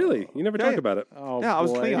really, you never talk about it. Oh, Yeah, I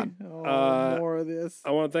was boy. Klingon. Oh, more of this.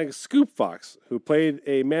 I want to thank Scoop Fox, who played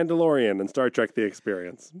a Mandalorian in Star Trek The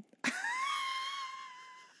Experience.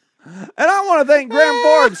 And I want to thank Graham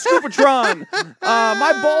Borg, Scoopatron.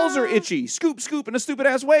 My balls are itchy. Scoop, Scoop in a stupid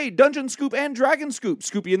ass way. Dungeon Scoop and Dragon Scoop.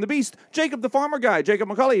 Scoopy and the Beast. Jacob the Farmer Guy. Jacob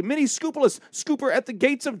McCulley. Mini Scoopulus. Scooper at the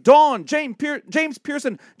Gates of Dawn. James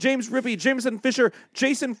Pearson. James Rippey. Jameson Fisher.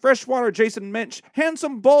 Jason Freshwater. Jason Mensch.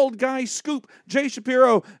 Handsome Bald Guy Scoop. Jay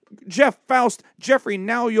Shapiro. Jeff Faust. Jeffrey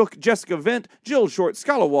Nowyuk. Jessica Vent. Jill Short.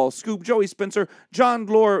 Scalawall Scoop. Joey Spencer. John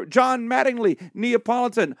Glore. John Mattingly.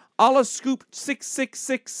 Neapolitan. Allah Scoop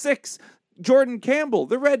 6666. Jordan Campbell,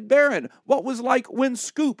 The Red Baron, What Was Like When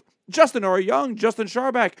Scoop, Justin R. Young, Justin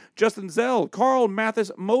Sharback, Justin Zell, Carl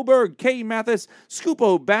Mathis Moberg, Kay Mathis,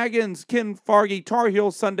 Scoopo Baggins, Ken Fargy, Tar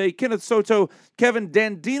Heel Sunday, Kenneth Soto, Kevin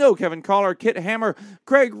Dandino, Kevin Collar, Kit Hammer,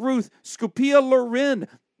 Craig Ruth, Scoopia Lorin,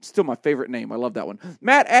 still my favorite name. I love that one.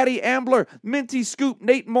 Matt Addy Ambler, Minty Scoop,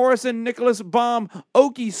 Nate Morrison, Nicholas Baum,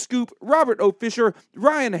 Okie Scoop, Robert O. Fisher,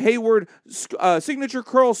 Ryan Hayward, Signature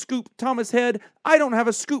Curl Scoop, Thomas Head, I Don't Have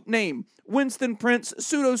a Scoop Name, Winston Prince,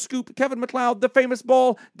 Pseudo Scoop, Kevin McLeod, The Famous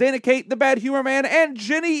Ball, Dana Kate, The Bad Humor Man, and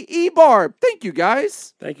Jenny Ebar. Thank you,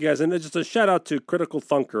 guys. Thank you, guys. And just a shout out to Critical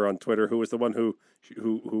Thunker on Twitter, who was the one who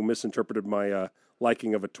misinterpreted my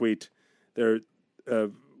liking of a tweet. There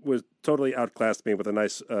was totally outclassed me with a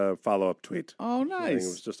nice follow-up tweet. Oh, I think nice. it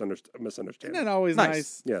was just a misunderstanding. Isn't that always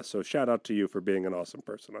nice? Yeah, so shout out to you for being an awesome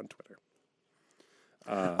person on Twitter.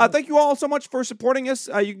 Thank you all so much for supporting us.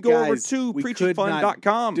 You can go over Guys, to we could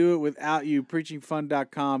preachingfun.com. not do it without you.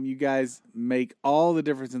 Preachingfun.com. You guys make all the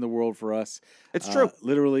difference in the world for us. It's true.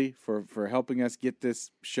 Literally, for helping us get this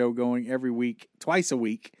show going every week, twice a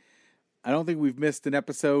week. I don't think we've missed an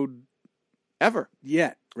episode Ever.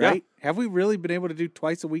 yet, right? Have we really been able to do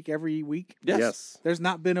twice a week every week? Yes. There's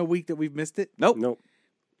not been a week that we've missed it? Nope.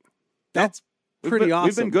 That's pretty awesome.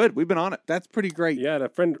 We've been good. We've been on it. That's pretty great. Yeah, and a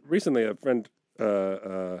friend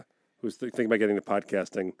who was thinking about getting into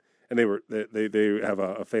podcasting, and they have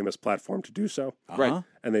a famous platform to do so. Right.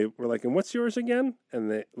 And they were like, "And what's yours again?"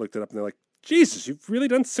 And they looked it up, and they're like, "Jesus, you've really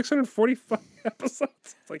done 645 episodes."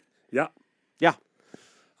 It's like, yeah. Yeah.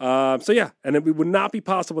 So yeah, and it would not be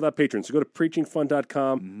possible without patrons. So go to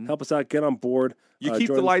preachingfun.com, help us out, get on board. You keep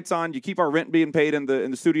the lights on. You keep our rent being paid in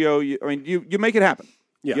the studio. You make it happen.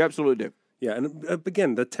 Yeah. You absolutely do. Yeah, and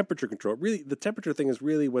again, the temperature control. Really, the temperature thing is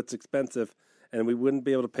really what's expensive, and we wouldn't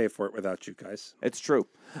be able to pay for it without you guys. It's true.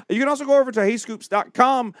 You can also go over to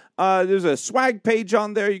heyscoops.com. There's a swag page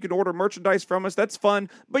on there. You can order merchandise from us. That's fun.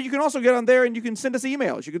 But you can also get on there and you can send us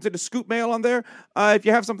emails. You can send a scoop mail on there. If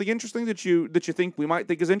you have something interesting that you think we might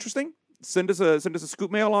think is interesting, send us a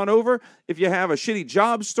scoop mail on over. If you have a shitty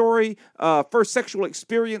job story, first sexual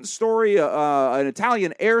experience story, an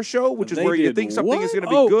Italian air show, which is where you think something is going to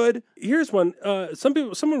be good. Here's one.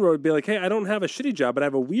 Someone would be like, "Hey, I don't have a shitty job, but I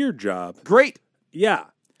have a weird job." Great. Yeah.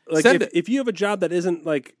 Like Send it. if you have a job that isn't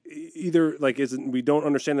like either like isn't we don't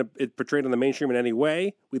understand it portrayed on the mainstream in any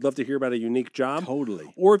way, we'd love to hear about a unique job.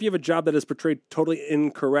 Totally. Or if you have a job that is portrayed totally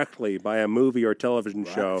incorrectly by a movie or television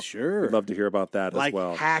show, sure. we'd love to hear about that Like as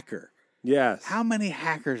well. hacker. Yes. How many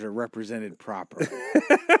hackers are represented properly?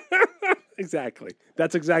 Exactly.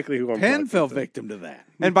 That's exactly who I'm Penn talking fell to. victim to that.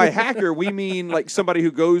 And by hacker, we mean like somebody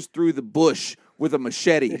who goes through the bush with a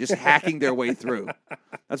machete, just hacking their way through.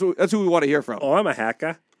 That's who we want to hear from. Oh, I'm a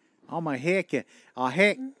hacker. I'm a hacker. I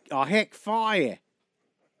hack fire.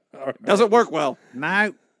 Doesn't work well.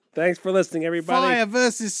 No. Thanks for listening, everybody. Fire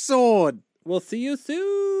versus sword. We'll see you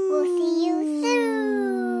soon. We'll see you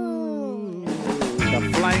soon. The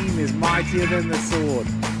flame is mightier than the sword.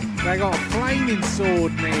 They got a flaming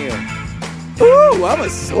sword now. Ooh, I'm a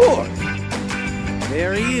sword.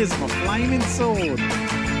 There he is, my flaming sword.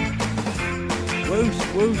 Whoosh,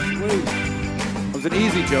 whoosh, whoosh. It was an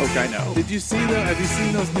easy joke, I know. Have you seen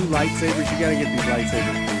those new lightsabers? You gotta get these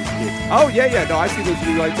lightsabers for these kids. Oh, yeah. No, I see those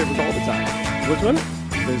new lightsabers all the time. Which one?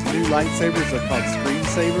 There's new lightsabers. They're called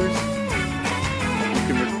screensavers. You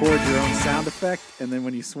can record your own sound effect, and then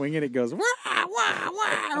when you swing it, it goes wah, wah,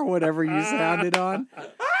 wah, or whatever you sounded on.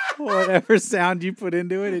 Whatever sound you put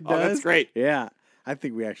into it, it does. Oh, that's great. Yeah. I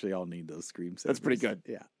think we actually all need those scream savers. That's pretty good.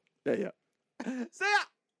 Yeah. Yeah. See ya.